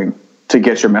something to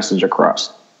get your message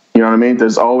across. You know what I mean?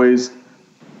 There's always,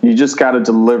 you just got to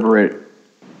deliver it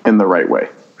in the right way.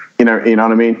 You know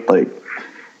what I mean? Like,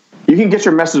 you can get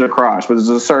your message across, but there's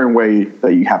a certain way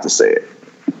that you have to say it.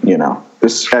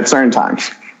 It's at certain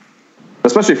times,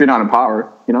 especially if you're not in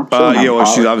power.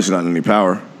 She's obviously not in any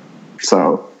power.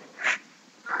 So,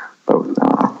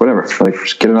 whatever. Like,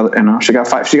 just get another. She got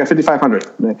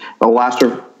 5,500. They'll last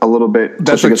her a little bit.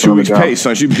 That's like 2 weeks' pay,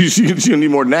 son. She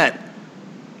need more than that.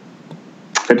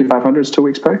 5,500 is 2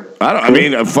 weeks' pay. I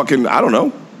don't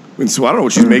know. So I don't know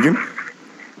what she's making.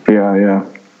 Yeah.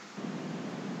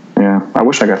 I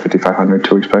wish I got 5,500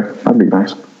 2 weeks' pay. That'd be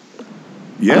nice.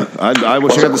 Yeah, I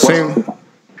wish I got the same.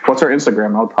 What's her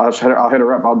Instagram? I'll hit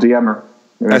her up. I'll DM her.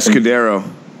 Escudero,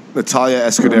 Natalia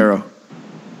Escudero.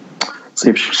 See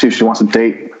if she wants a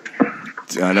date.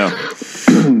 I know.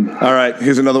 All right,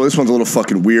 here's another one. This one's a little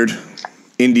fucking weird.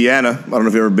 Indiana. I don't know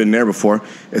if you've ever been there before.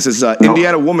 It says,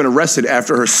 Indiana woman arrested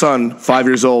after her son, 5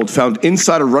 years old, found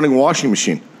inside a running washing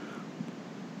machine.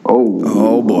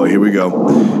 Oh boy, here we go.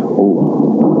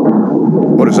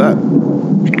 What is that?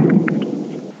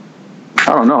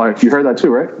 don't know. You heard that too,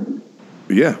 right?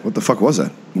 Yeah. What the fuck was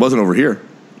that? It wasn't over here.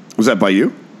 Was that by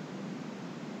you?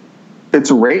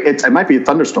 It might be a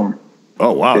thunderstorm.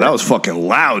 Oh, wow. That was fucking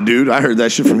loud, dude. I heard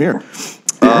that shit from here.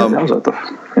 That was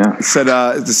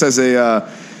It says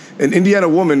an Indiana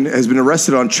woman has been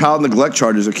arrested on child neglect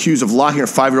charges, accused of locking her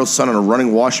 5-year-old son on a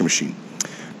running washing machine.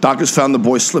 Doctors found the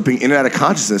boy slipping in and out of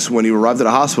consciousness when he arrived at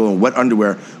a hospital in wet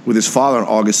underwear with his father on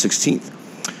August 16th,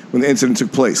 when the incident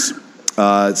took place.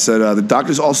 It said the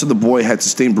doctors also said the boy had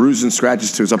sustained bruises and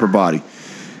scratches to his upper body.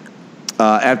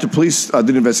 After police did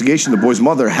an investigation, the boy's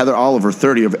mother, Heather Oliver,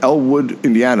 30, of Elwood,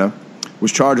 Indiana,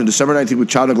 was charged on December 19th with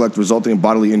child neglect resulting in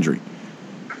bodily injury.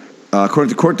 According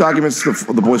to court documents,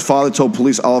 the boy's father told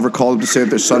police Oliver called him to say that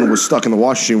their son was stuck in the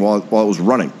washing machine while it was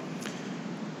running.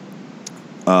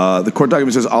 The court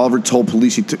document says Oliver told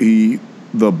police the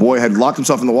boy had locked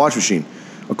himself in the washing machine,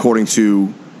 according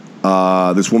to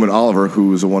this woman, Oliver, who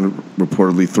was the one who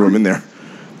reportedly threw him in there.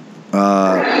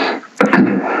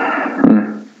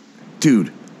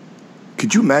 Dude,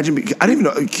 could you imagine? I don't even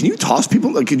know. Can you toss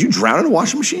people? Like, could you drown in a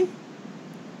washing machine?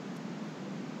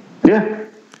 Yeah.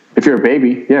 If you're a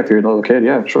baby, yeah. If you're a little kid,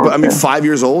 yeah, sure. But I mean, 5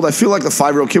 years old. I feel like the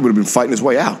 5-year-old kid would have been fighting his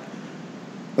way out.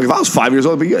 Like if I was 5 years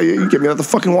old, but you get me out of the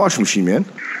fucking washing machine, man.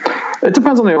 It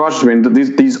depends on the washing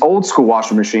machine. These old school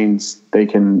washing machines, they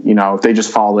can, if they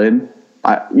just fall in.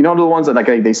 The ones that like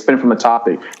they spin from the top,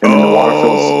 and the water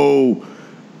fills. Oh,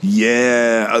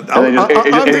 yeah.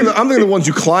 I'm thinking the ones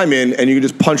you climb in and you can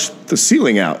just punch the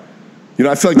ceiling out.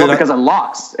 I feel like because it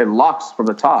locks. It locks from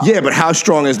the top. Yeah, but how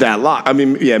strong is that lock? I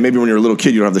mean, yeah, maybe when you're a little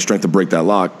kid, you don't have the strength to break that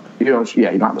lock. You don't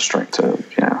have the strength to,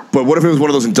 yeah. But what if it was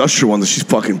one of those industrial ones that she's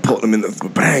fucking putting them in the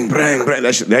bang, bang, bang?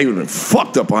 That would have been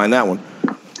fucked up behind that one.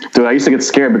 Dude, I used to get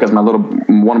scared because one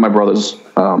of my brothers,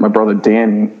 my brother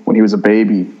Danny, when he was a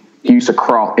baby, he used to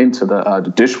crawl into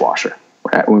the dishwasher.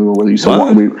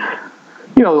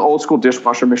 The old school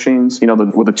dishwasher machines,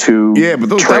 with a tube. Yeah, but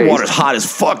that water's hot as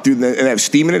fuck, dude, and they have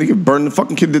steam in it. It could burn the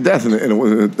fucking kid to death in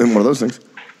one of those things.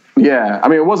 Yeah, I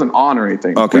mean, it wasn't on or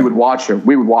anything. Okay. We would watch him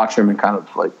and kind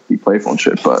of like be playful and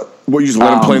shit. But you just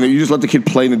let him play? You just let the kid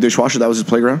play in the dishwasher? That was his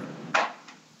playground?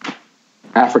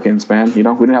 Africans, man. We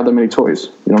didn't have that many toys.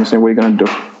 You know what I'm saying? What are you gonna do?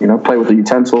 Play with the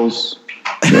utensils.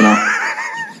 Play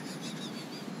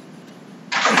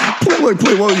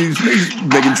what? You just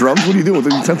making drums? What are you doing with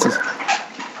the utensils?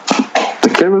 The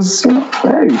kid was,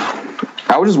 hey,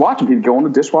 I would just watch him. He'd go in the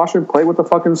dishwasher and play with the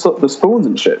fucking the spoons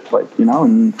and shit,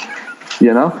 And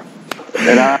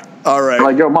all right,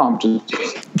 like, yo, mom,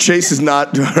 Chase is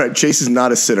not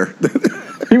a sitter.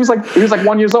 He was like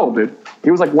 1 year old, dude.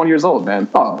 He was like 1 year old, man.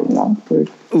 Oh,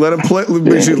 let him play. Let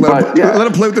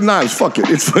him play with the knives. Fuck it.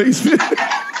 It's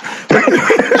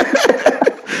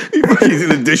he's in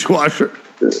the dishwasher.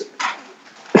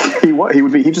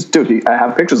 I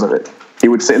have pictures of it. He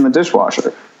would sit in the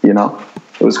dishwasher,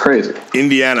 it was crazy.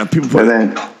 Indiana, people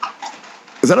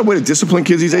is that a way to discipline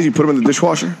kids these days? You put them in the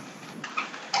dishwasher?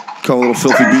 Call a little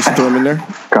filthy beast and throw them in there?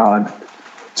 God.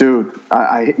 Dude,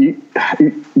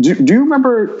 do you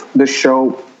remember the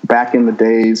show back in the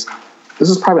days? This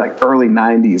is probably like early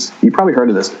 90s. You probably heard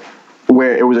of this.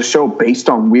 Where it was a show based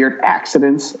on weird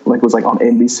accidents. Like it was like on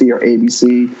NBC or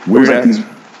ABC.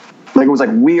 It was like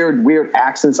weird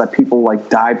accidents that people like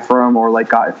died from, or like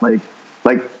got like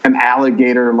an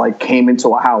alligator like came into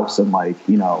a house and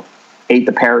ate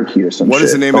the parakeet or something. What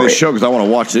is the name of the show? Because I want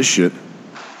to watch this shit.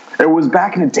 It was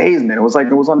back in the days, man. It was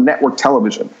on network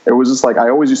television. It was just like I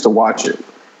always used to watch it.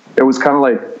 It was kind of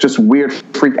like just weird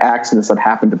freak accidents that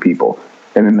happened to people,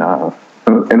 and it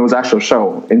was actually a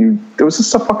show, and there was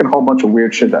just a fucking whole bunch of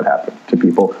weird shit that happened to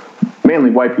people, mainly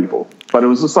white people, but it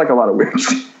was just like a lot of weird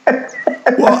shit.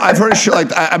 Well, I've heard a show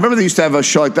like I remember they used to have a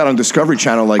show like that on Discovery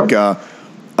Channel. Like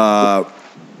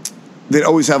they'd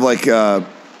always have like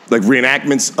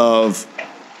reenactments of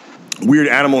weird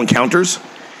animal encounters.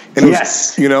 And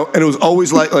yes, and it was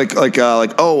always a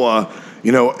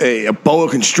boa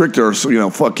constrictor,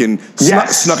 fucking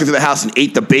snuck into the house and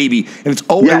ate the baby. And it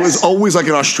was always like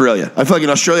in Australia. I feel like in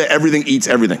Australia everything eats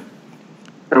everything.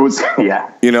 It was,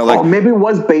 yeah. Maybe it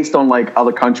was based on like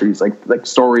other countries, like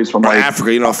stories from like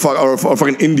Africa, or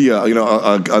fucking India.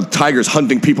 A tiger's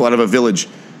hunting people out of a village,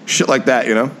 shit like that.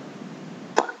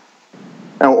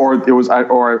 Or it was, I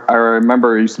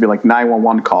remember it used to be like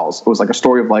 911 calls. It was like a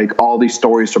story of like all these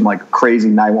stories from like crazy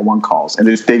 911 calls, and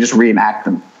they just reenact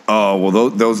them. Oh well,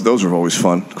 those are always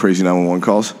fun. Crazy 911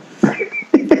 calls.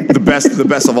 The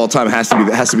best of all time has to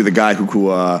be the guy who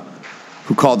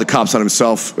called the cops on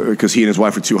himself because he and his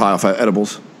wife were too high off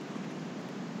edibles. Do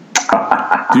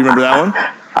you remember that one?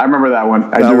 I remember that one.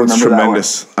 That one's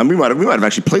tremendous. We might have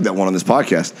actually played that one on this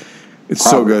podcast. It's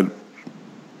so good.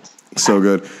 So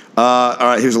good. All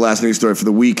right, here's the last news story for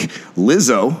the week.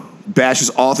 Lizzo bashes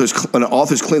authors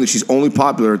claim that she's only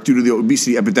popular due to the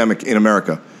obesity epidemic in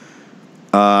America.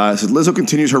 So Lizzo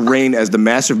continues her reign as the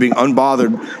master of being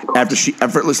unbothered after she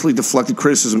effortlessly deflected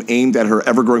criticism aimed at her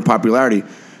ever-growing popularity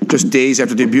just days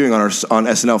after debuting on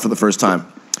SNL for the first time.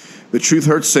 The Truth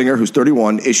Hurts singer, who's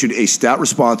 31, issued a stout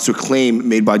response to a claim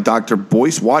made by Dr.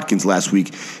 Boyce Watkins last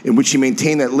week, in which he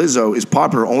maintained that Lizzo is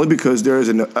popular only because there's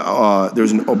an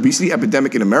obesity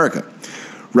epidemic in America.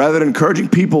 Rather than encouraging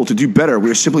people to do better, we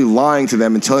are simply lying to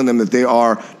them and telling them that they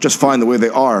are just fine the way they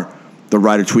are, the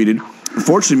writer tweeted.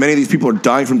 Unfortunately, many of these people are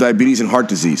dying from diabetes and heart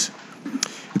disease.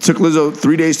 It took Lizzo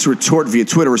 3 days to retort via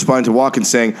Twitter, responding to Watkins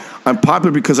saying, "I'm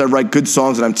popular because I write good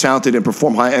songs and I'm talented and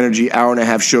perform high-energy,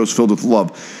 hour-and-a-half shows filled with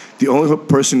love. The only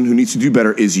person who needs to do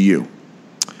better is you."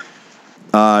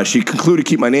 She concluded,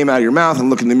 "Keep my name out of your mouth and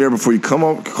look in the mirror before you come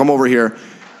over here.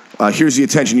 Here's the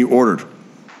attention you ordered."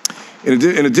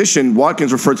 In addition,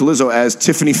 Watkins referred to Lizzo as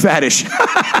Tiffany Faddish.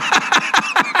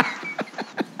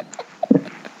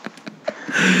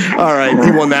 All right,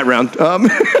 he won that round.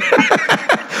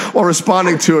 While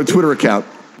responding to a Twitter account.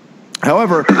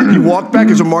 However, he walked back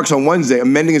his remarks on Wednesday,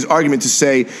 amending his argument to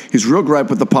say his real gripe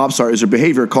with the pop star is her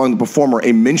behavior, calling the performer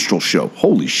a minstrel show.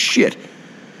 Holy shit.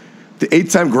 The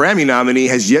 8-time Grammy nominee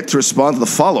has yet to respond to the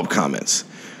follow-up comments.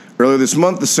 Earlier this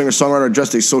month, the singer-songwriter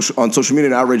addressed on social media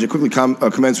an outrage that quickly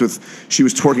commenced with, "She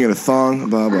was twerking in a thong,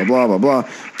 blah, blah, blah, blah, blah."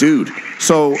 Dude,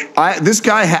 so this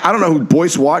guy, I don't know who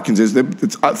Boyce Watkins is.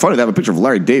 It's funny to have a picture of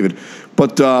Larry David.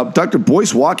 But Dr.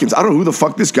 Boyce Watkins, I don't know who the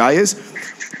fuck this guy is.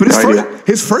 But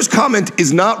his first comment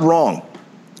is not wrong.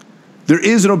 There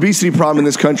is an obesity problem in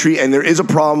this country, and there is a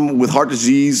problem with heart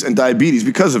disease and diabetes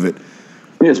because of it.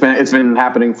 Yeah, it's been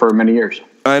happening for many years.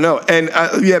 I know, and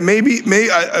maybe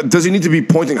does he need to be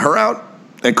pointing her out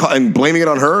and blaming it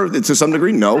on her to some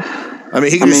degree? No, I mean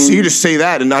he can just say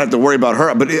that and not have to worry about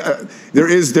her. But there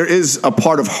is a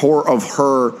part of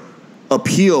her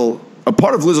appeal, a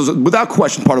part of Lizzo's, without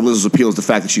question, part of Lizzo's appeal is the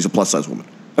fact that she's a plus size woman.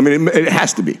 I mean, it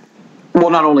has to be. Well,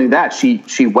 not only that, she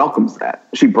welcomes that.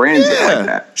 She brands it like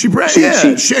that. She brands.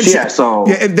 And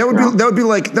that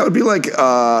would be like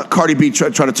Cardi B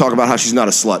trying to talk about how she's not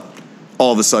a slut.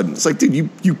 All of a sudden, it's like,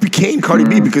 dude, you became Cardi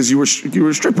B because you were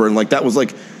a stripper, and like that was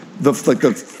like the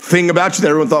thing about you that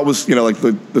everyone thought was, you know, like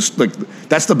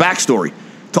that's the backstory.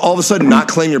 To all of a sudden not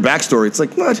claim your backstory, it's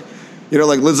like what, you know,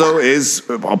 like Lizzo is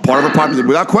a part of her popular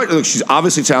without quite. Look, she's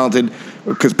obviously talented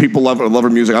because people love her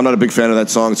music. I'm not a big fan of that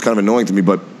song; it's kind of annoying to me,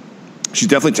 but she's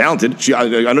definitely talented.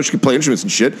 I know she can play instruments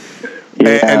and shit,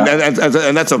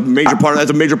 and that's a major part.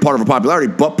 That's a major part of her popularity.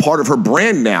 But part of her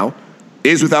brand now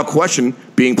is without question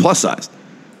being plus sized,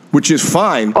 which is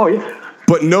fine. Oh yeah.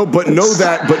 But know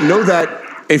that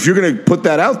if you're going to put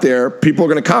that out there, people are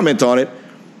going to comment on it.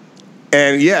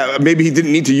 And yeah, maybe he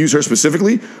didn't need to use her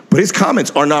specifically, but his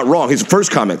comments are not wrong. His first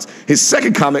comments, his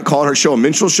second comment calling her show a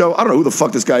minstrel show. I don't know who the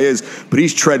fuck this guy is, but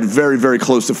he's tread very, very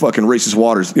close to fucking racist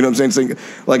waters. You know what I'm saying?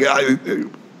 Like,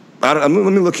 let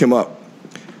me look him up.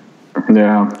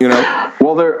 Yeah. You know.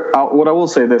 Well, what I will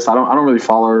say this, I don't really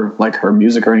follow like her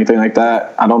music or anything like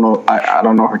that. I don't know. I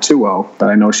don't know her too well, but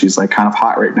I know she's like kind of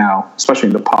hot right now, especially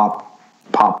in the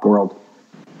pop world,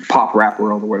 pop rap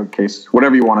world, or whatever the case,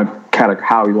 whatever you want to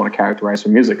how you want to characterize her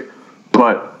music.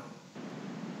 But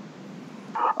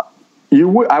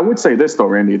I would say this though,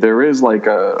 Randy. There's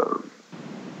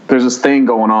this thing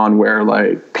going on where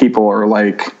like people are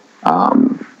like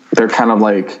they're kind of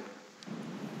like.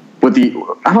 With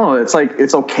I don't know, it's like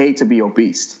it's okay to be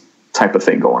obese type of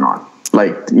thing going on.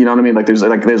 Like, you know what I mean? Like there's a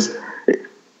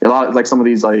lot of like some of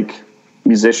these like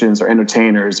musicians or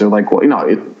entertainers. They're like, well, you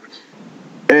know,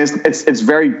 it's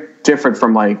very different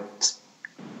from like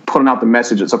putting out the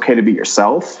message. It's okay to be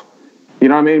yourself. You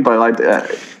know what I mean? But like,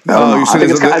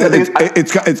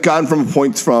 it's gotten from a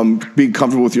point from being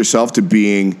comfortable with yourself to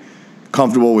being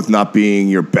comfortable with not being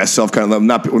your best self. Kind of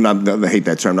not I hate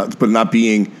that term, but not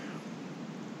being.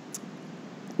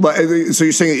 So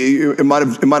you're saying it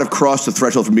might have crossed the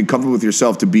threshold from being comfortable with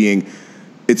yourself to being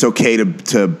it's okay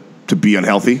to be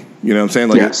unhealthy. You know what I'm saying?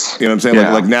 Like, yes. You know what I'm saying?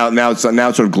 Yeah. Like now it's sort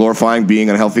of glorifying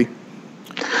being unhealthy.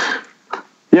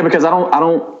 Yeah, because I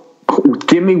don't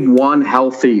give me one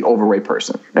healthy overweight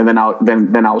person, and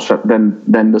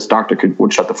then this doctor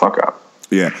would shut the fuck up.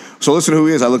 Yeah. So listen to who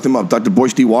he is. I looked him up. Dr.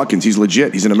 Boyce D. Watkins. He's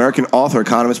legit. He's an American author,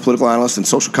 economist, political analyst, and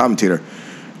social commentator.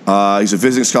 He's a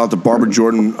visiting scholar at the Barbara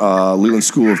Jordan Leland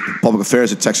School of Public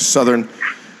Affairs at Texas Southern.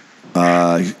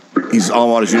 He's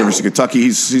alma mater University of Kentucky.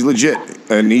 He's legit,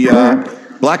 and he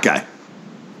black guy.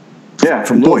 Yeah,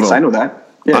 from Boyce. I know that.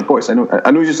 Yeah, Boyce. I know. I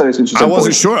knew you said it's interesting. I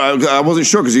wasn't sure. I wasn't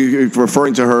sure because he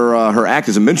referring to her act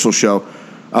as a minstrel show.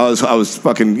 I was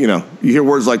fucking, you hear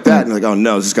words like that, and you're like, oh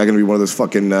no, is this guy going to be one of those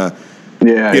fucking,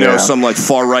 some like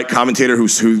far right commentator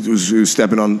who's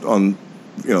stepping on on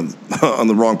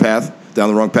the wrong path, down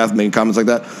the wrong path, making comments like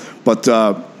that. But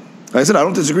like I said, I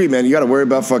don't disagree, man. You got to worry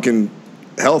about fucking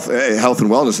health and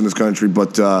wellness in this country,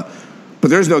 but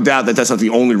there's no doubt that that's not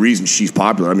the only reason she's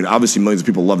popular. I mean, obviously millions of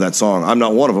people love that song. I'm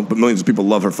not one of them, but millions of people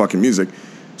love her fucking music.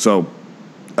 So.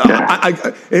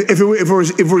 If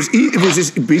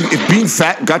being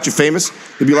fat got you famous,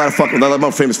 there'd be a lot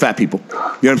more famous fat people. You know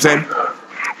what I'm saying?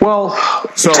 Well,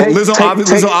 so Lizzo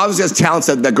obviously has talents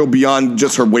that go beyond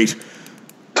just her weight.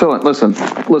 Listen,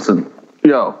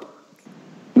 yo.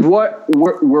 What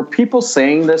were people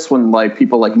saying this when like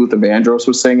people like Luther Vandross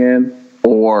was singing,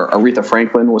 or Aretha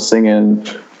Franklin was singing,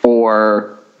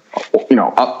 or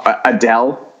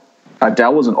Adele?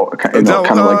 Adele was Adele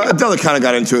kind of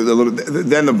got into it a little.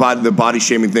 Then the body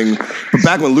shaming thing, but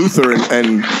back when Luther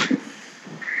and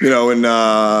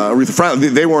Aretha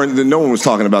Franklin, they weren't. No one was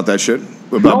talking about that shit.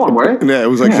 No one, right? Yeah, it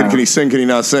was like, can he sing? Can he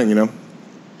not sing?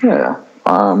 Yeah.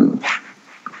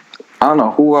 I don't know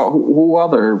who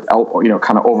other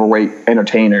kind of overweight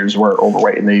entertainers were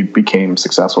overweight and they became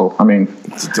successful. I mean,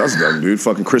 it's a dozen of them, dude.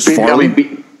 Fucking Chris Farley,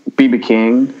 B.B.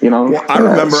 King. Well,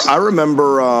 I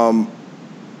remember.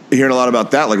 Hearing a lot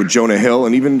about that, like with Jonah Hill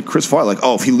and even Chris Farley, like,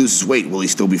 oh, if he loses weight, will he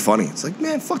still be funny? It's like,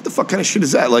 man, fuck the fuck kind of shit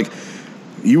is that? Like,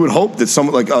 you would hope that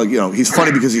someone like, he's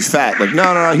funny because he's fat. Like,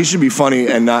 no, he should be funny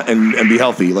and not and be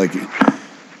healthy. Like,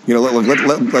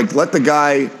 let the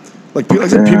guy. Like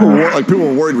people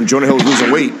were worried when Jonah Hill was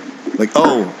losing weight. Like,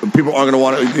 oh, people aren't gonna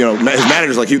want to. His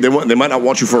manager's like, they might not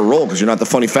want you for a role because you're not the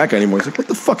funny fat guy anymore. It's like, what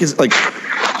the fuck is like?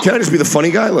 Can I just be the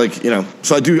funny guy? Like,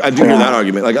 So I do hear that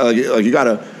argument. Like you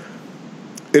gotta.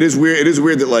 It is weird. It is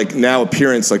weird that like now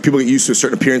appearance, like people get used to a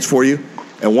certain appearance for you,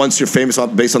 and once you're famous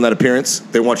based on that appearance,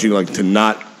 they want you to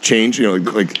not change.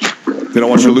 Like they don't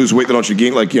want you to lose weight. They don't want you to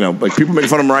gain. Like like people making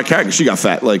fun of Mariah Carey because she got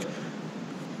fat. Like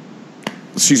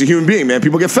she's a human being, man.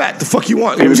 People get fat. The fuck you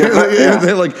want? Exactly.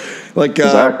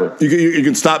 You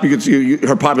can stop.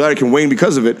 Her popularity can wane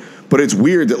because of it. But it's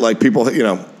weird that like people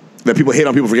that people hate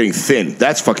on people for getting thin.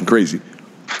 That's fucking crazy.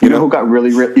 You know who got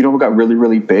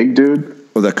really big, dude?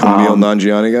 Oh, that Kumail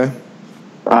Nanjiani guy?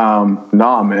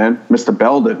 Nah, man. Mr.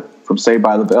 Belden from Saved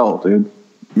by the Bell, dude.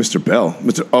 Mr. Bell?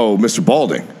 Mr.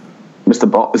 Balding. Is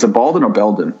it Baldwin or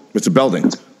Belden? Mr. Belding.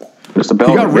 Mr.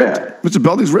 Belding, he got ripped. Yeah. Mr.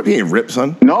 Belding's ripped? He ain't ripped,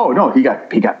 son. No, he got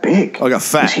big. Oh, he got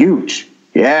fat. He's huge.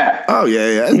 Yeah. Oh,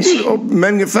 yeah.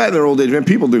 Men get fat in their old age, man.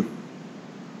 People do.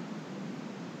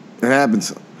 It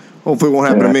happens. Hopefully it won't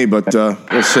happen to me, but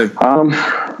we'll see.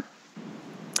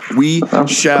 We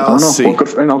shall see. Well, good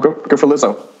for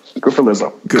Lizzo. Good for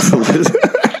Lizzo.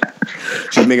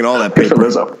 She's making all that paper.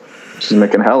 Good for Lizzo. She's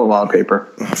making a hell of a lot of paper.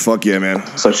 Oh, fuck yeah, man.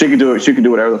 So she can do it. She can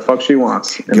do whatever the fuck she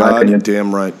wants. In my opinion.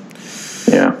 Damn right.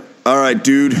 Yeah. All right,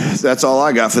 dude. That's all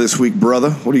I got for this week,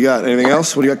 brother. What do you got? Anything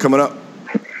else? What do you got coming up?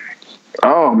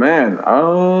 Oh man.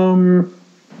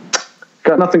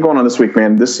 Got nothing going on this week,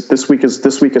 man. This week is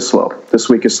slow. This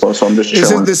week is slow, so I'm just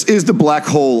chilling. This is the black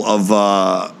hole of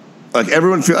like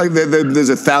everyone feel like there's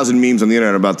 1,000 memes on the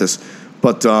internet about this,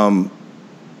 but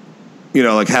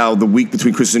like how the week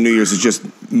between Christmas and New Year's is just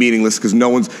meaningless because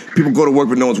people go to work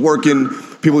but no one's working.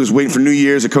 People are just waiting for New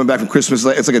Year's. They're coming back from Christmas.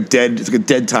 It's like a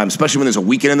dead time, especially when there's a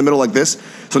weekend in the middle like this.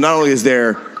 So not only is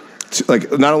the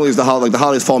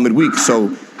holidays fall midweek, so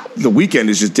the weekend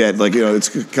is just dead. Like it's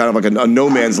kind of like a no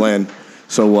man's land.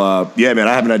 So yeah, man,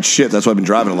 I haven't had shit. That's why I've been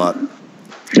driving a lot.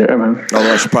 Yeah, man.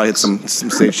 Although I should probably hit some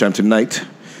stage time tonight.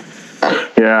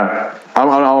 Yeah, I'm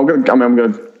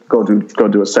gonna go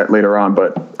do a set later on.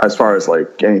 But as far as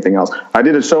like anything else, I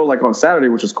did a show like on Saturday,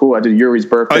 which was cool. I did Yuri's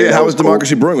birthday. Oh yeah, how was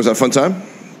Democracy Brewing? Was that a fun time?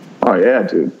 Oh yeah,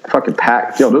 dude, fucking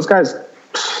packed. Yo, those guys.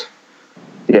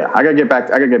 Yeah, I gotta get back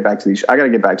to these. I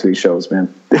gotta get back to these shows,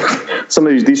 man. Some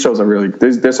of these shows are really.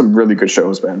 There's some really good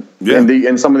shows, man. Yeah.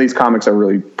 And some of these comics are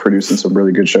really producing some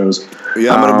really good shows.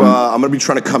 Yeah, I'm gonna be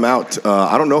trying to come out.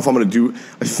 I don't know if I'm gonna do.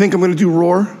 I think I'm gonna do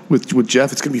Roar with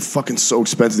Jeff. It's gonna be fucking so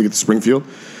expensive to get to Springfield,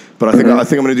 but I think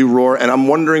I'm gonna do Roar. And I'm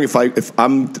wondering if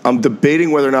I'm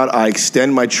debating whether or not I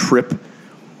extend my trip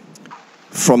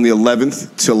from the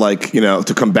 11th to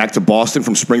to come back to Boston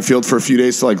from Springfield for a few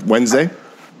days to like Wednesday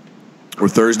or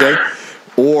Thursday,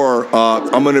 or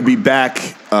I'm going to be back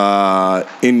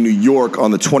in New York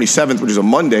on the 27th, which is a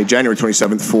Monday, January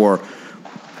 27th, for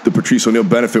the Patrice O'Neal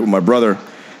benefit with my brother.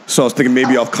 So I was thinking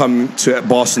maybe I'll come to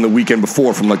Boston the weekend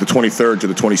before, from like the 23rd to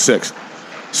the 26th.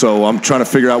 So I'm trying to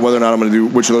figure out whether or not I'm going to do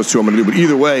which of those two I'm going to do. But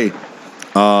either way, you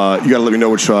got to let me know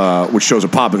which shows are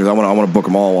popping because I want to book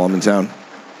them all while I'm in town.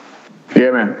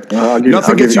 Yeah, man.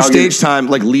 Nothing gets you stage time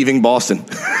like leaving Boston.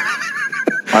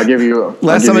 I'll give you.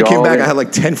 Last time I came back, I had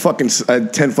like 10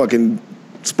 fucking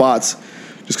spots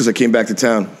just because I came back to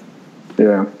town.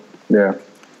 Yeah.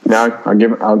 Now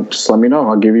I'll just let me know.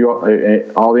 I'll give you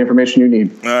all the information you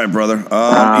need. All right, brother.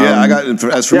 I got.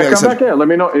 As for me, come back. Yeah, let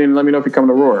me know. And let me know if you come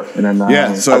to Roar. And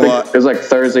then so I think it's like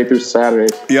Thursday through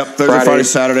Saturday. Yep, Thursday, Friday,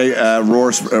 Saturday.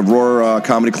 Roar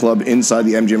Comedy Club inside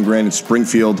the MGM Grand in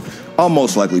Springfield. I'll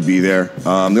most likely be there.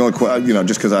 The only,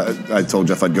 just because I told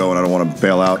Jeff I'd go and I don't want to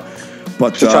bail out.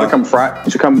 But you should try to come Friday.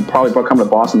 You should probably come to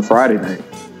Boston Friday night.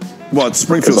 Well,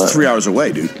 Springfield's 3 hours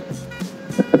away, dude.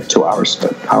 2 hours,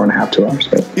 but hour and a half, 2 hours.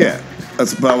 But. Yeah,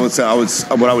 that's. But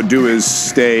what I would do is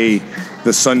stay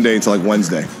the Sunday until like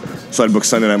Wednesday. So I'd book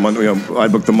Sunday night, Monday.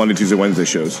 I'd book the Monday, Tuesday, Wednesday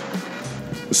shows.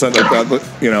 The Sunday,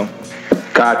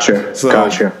 Gotcha. So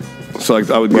like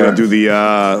I would do the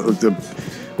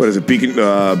what is it, Beacon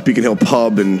Hill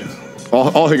Pub and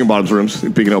all Higginbottom's rooms,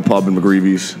 Beacon Hill Pub and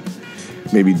McGreevy's.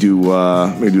 Maybe do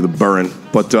the Burren,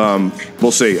 but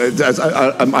we'll see.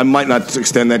 I might not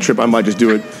extend that trip. I might just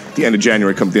do it the end of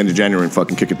January. Come at the end of January and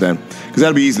fucking kick it then, because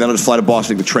that'll be easy. Then I'll just fly to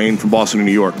Boston, take the train from Boston to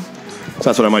New York. So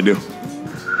that's what I might do.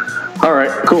 All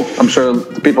right, cool. I'm sure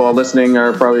the people listening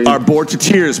are probably bored to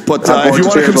tears. But if you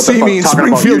want to come see me in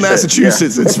Springfield,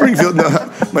 Massachusetts, at Springfield,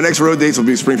 my next road dates will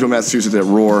be Springfield, Massachusetts at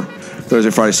Roar,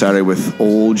 Thursday, Friday, Saturday with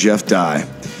old Jeff Dye.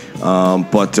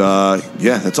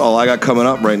 That's all I got coming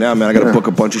up right now, man. I got to book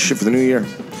a bunch of shit for the new year.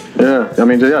 Yeah, I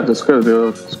mean, that's good.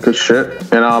 It's good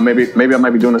shit. And maybe I might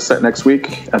be doing a set next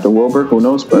week at the Wilbur. Who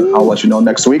knows? But I'll let you know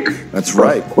next week. That's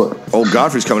right. Old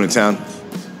Godfrey's coming to town.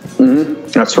 Mm-hmm.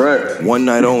 That's right. One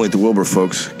night only at the Wilbur,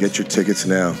 folks. Get your tickets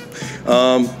now.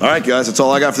 All right, guys. That's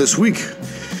all I got for this week.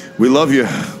 We love you.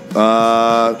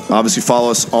 Obviously,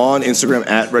 follow us on Instagram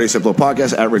at Ready Set Blow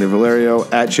Podcast, at Radio Valerio,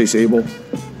 at Chase Abel.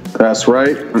 That's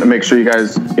right. Make sure you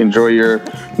guys enjoy your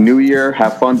new year.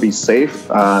 Have fun. Be safe.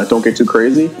 Don't get too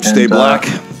crazy. Stay black.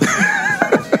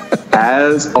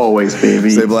 As always,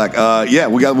 baby. Stay black.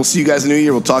 We'll see you guys in the new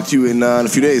year. We'll talk to you in a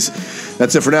few days.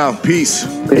 That's it for now. Peace.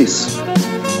 Peace.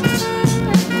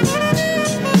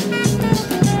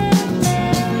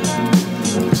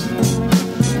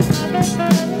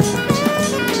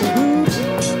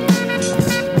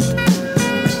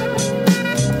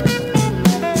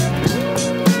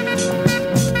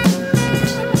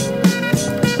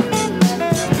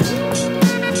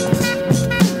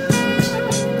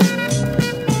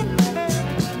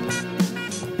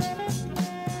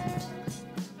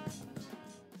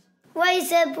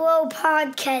 Raise a Blow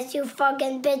Podcast, you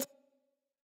fucking bitch.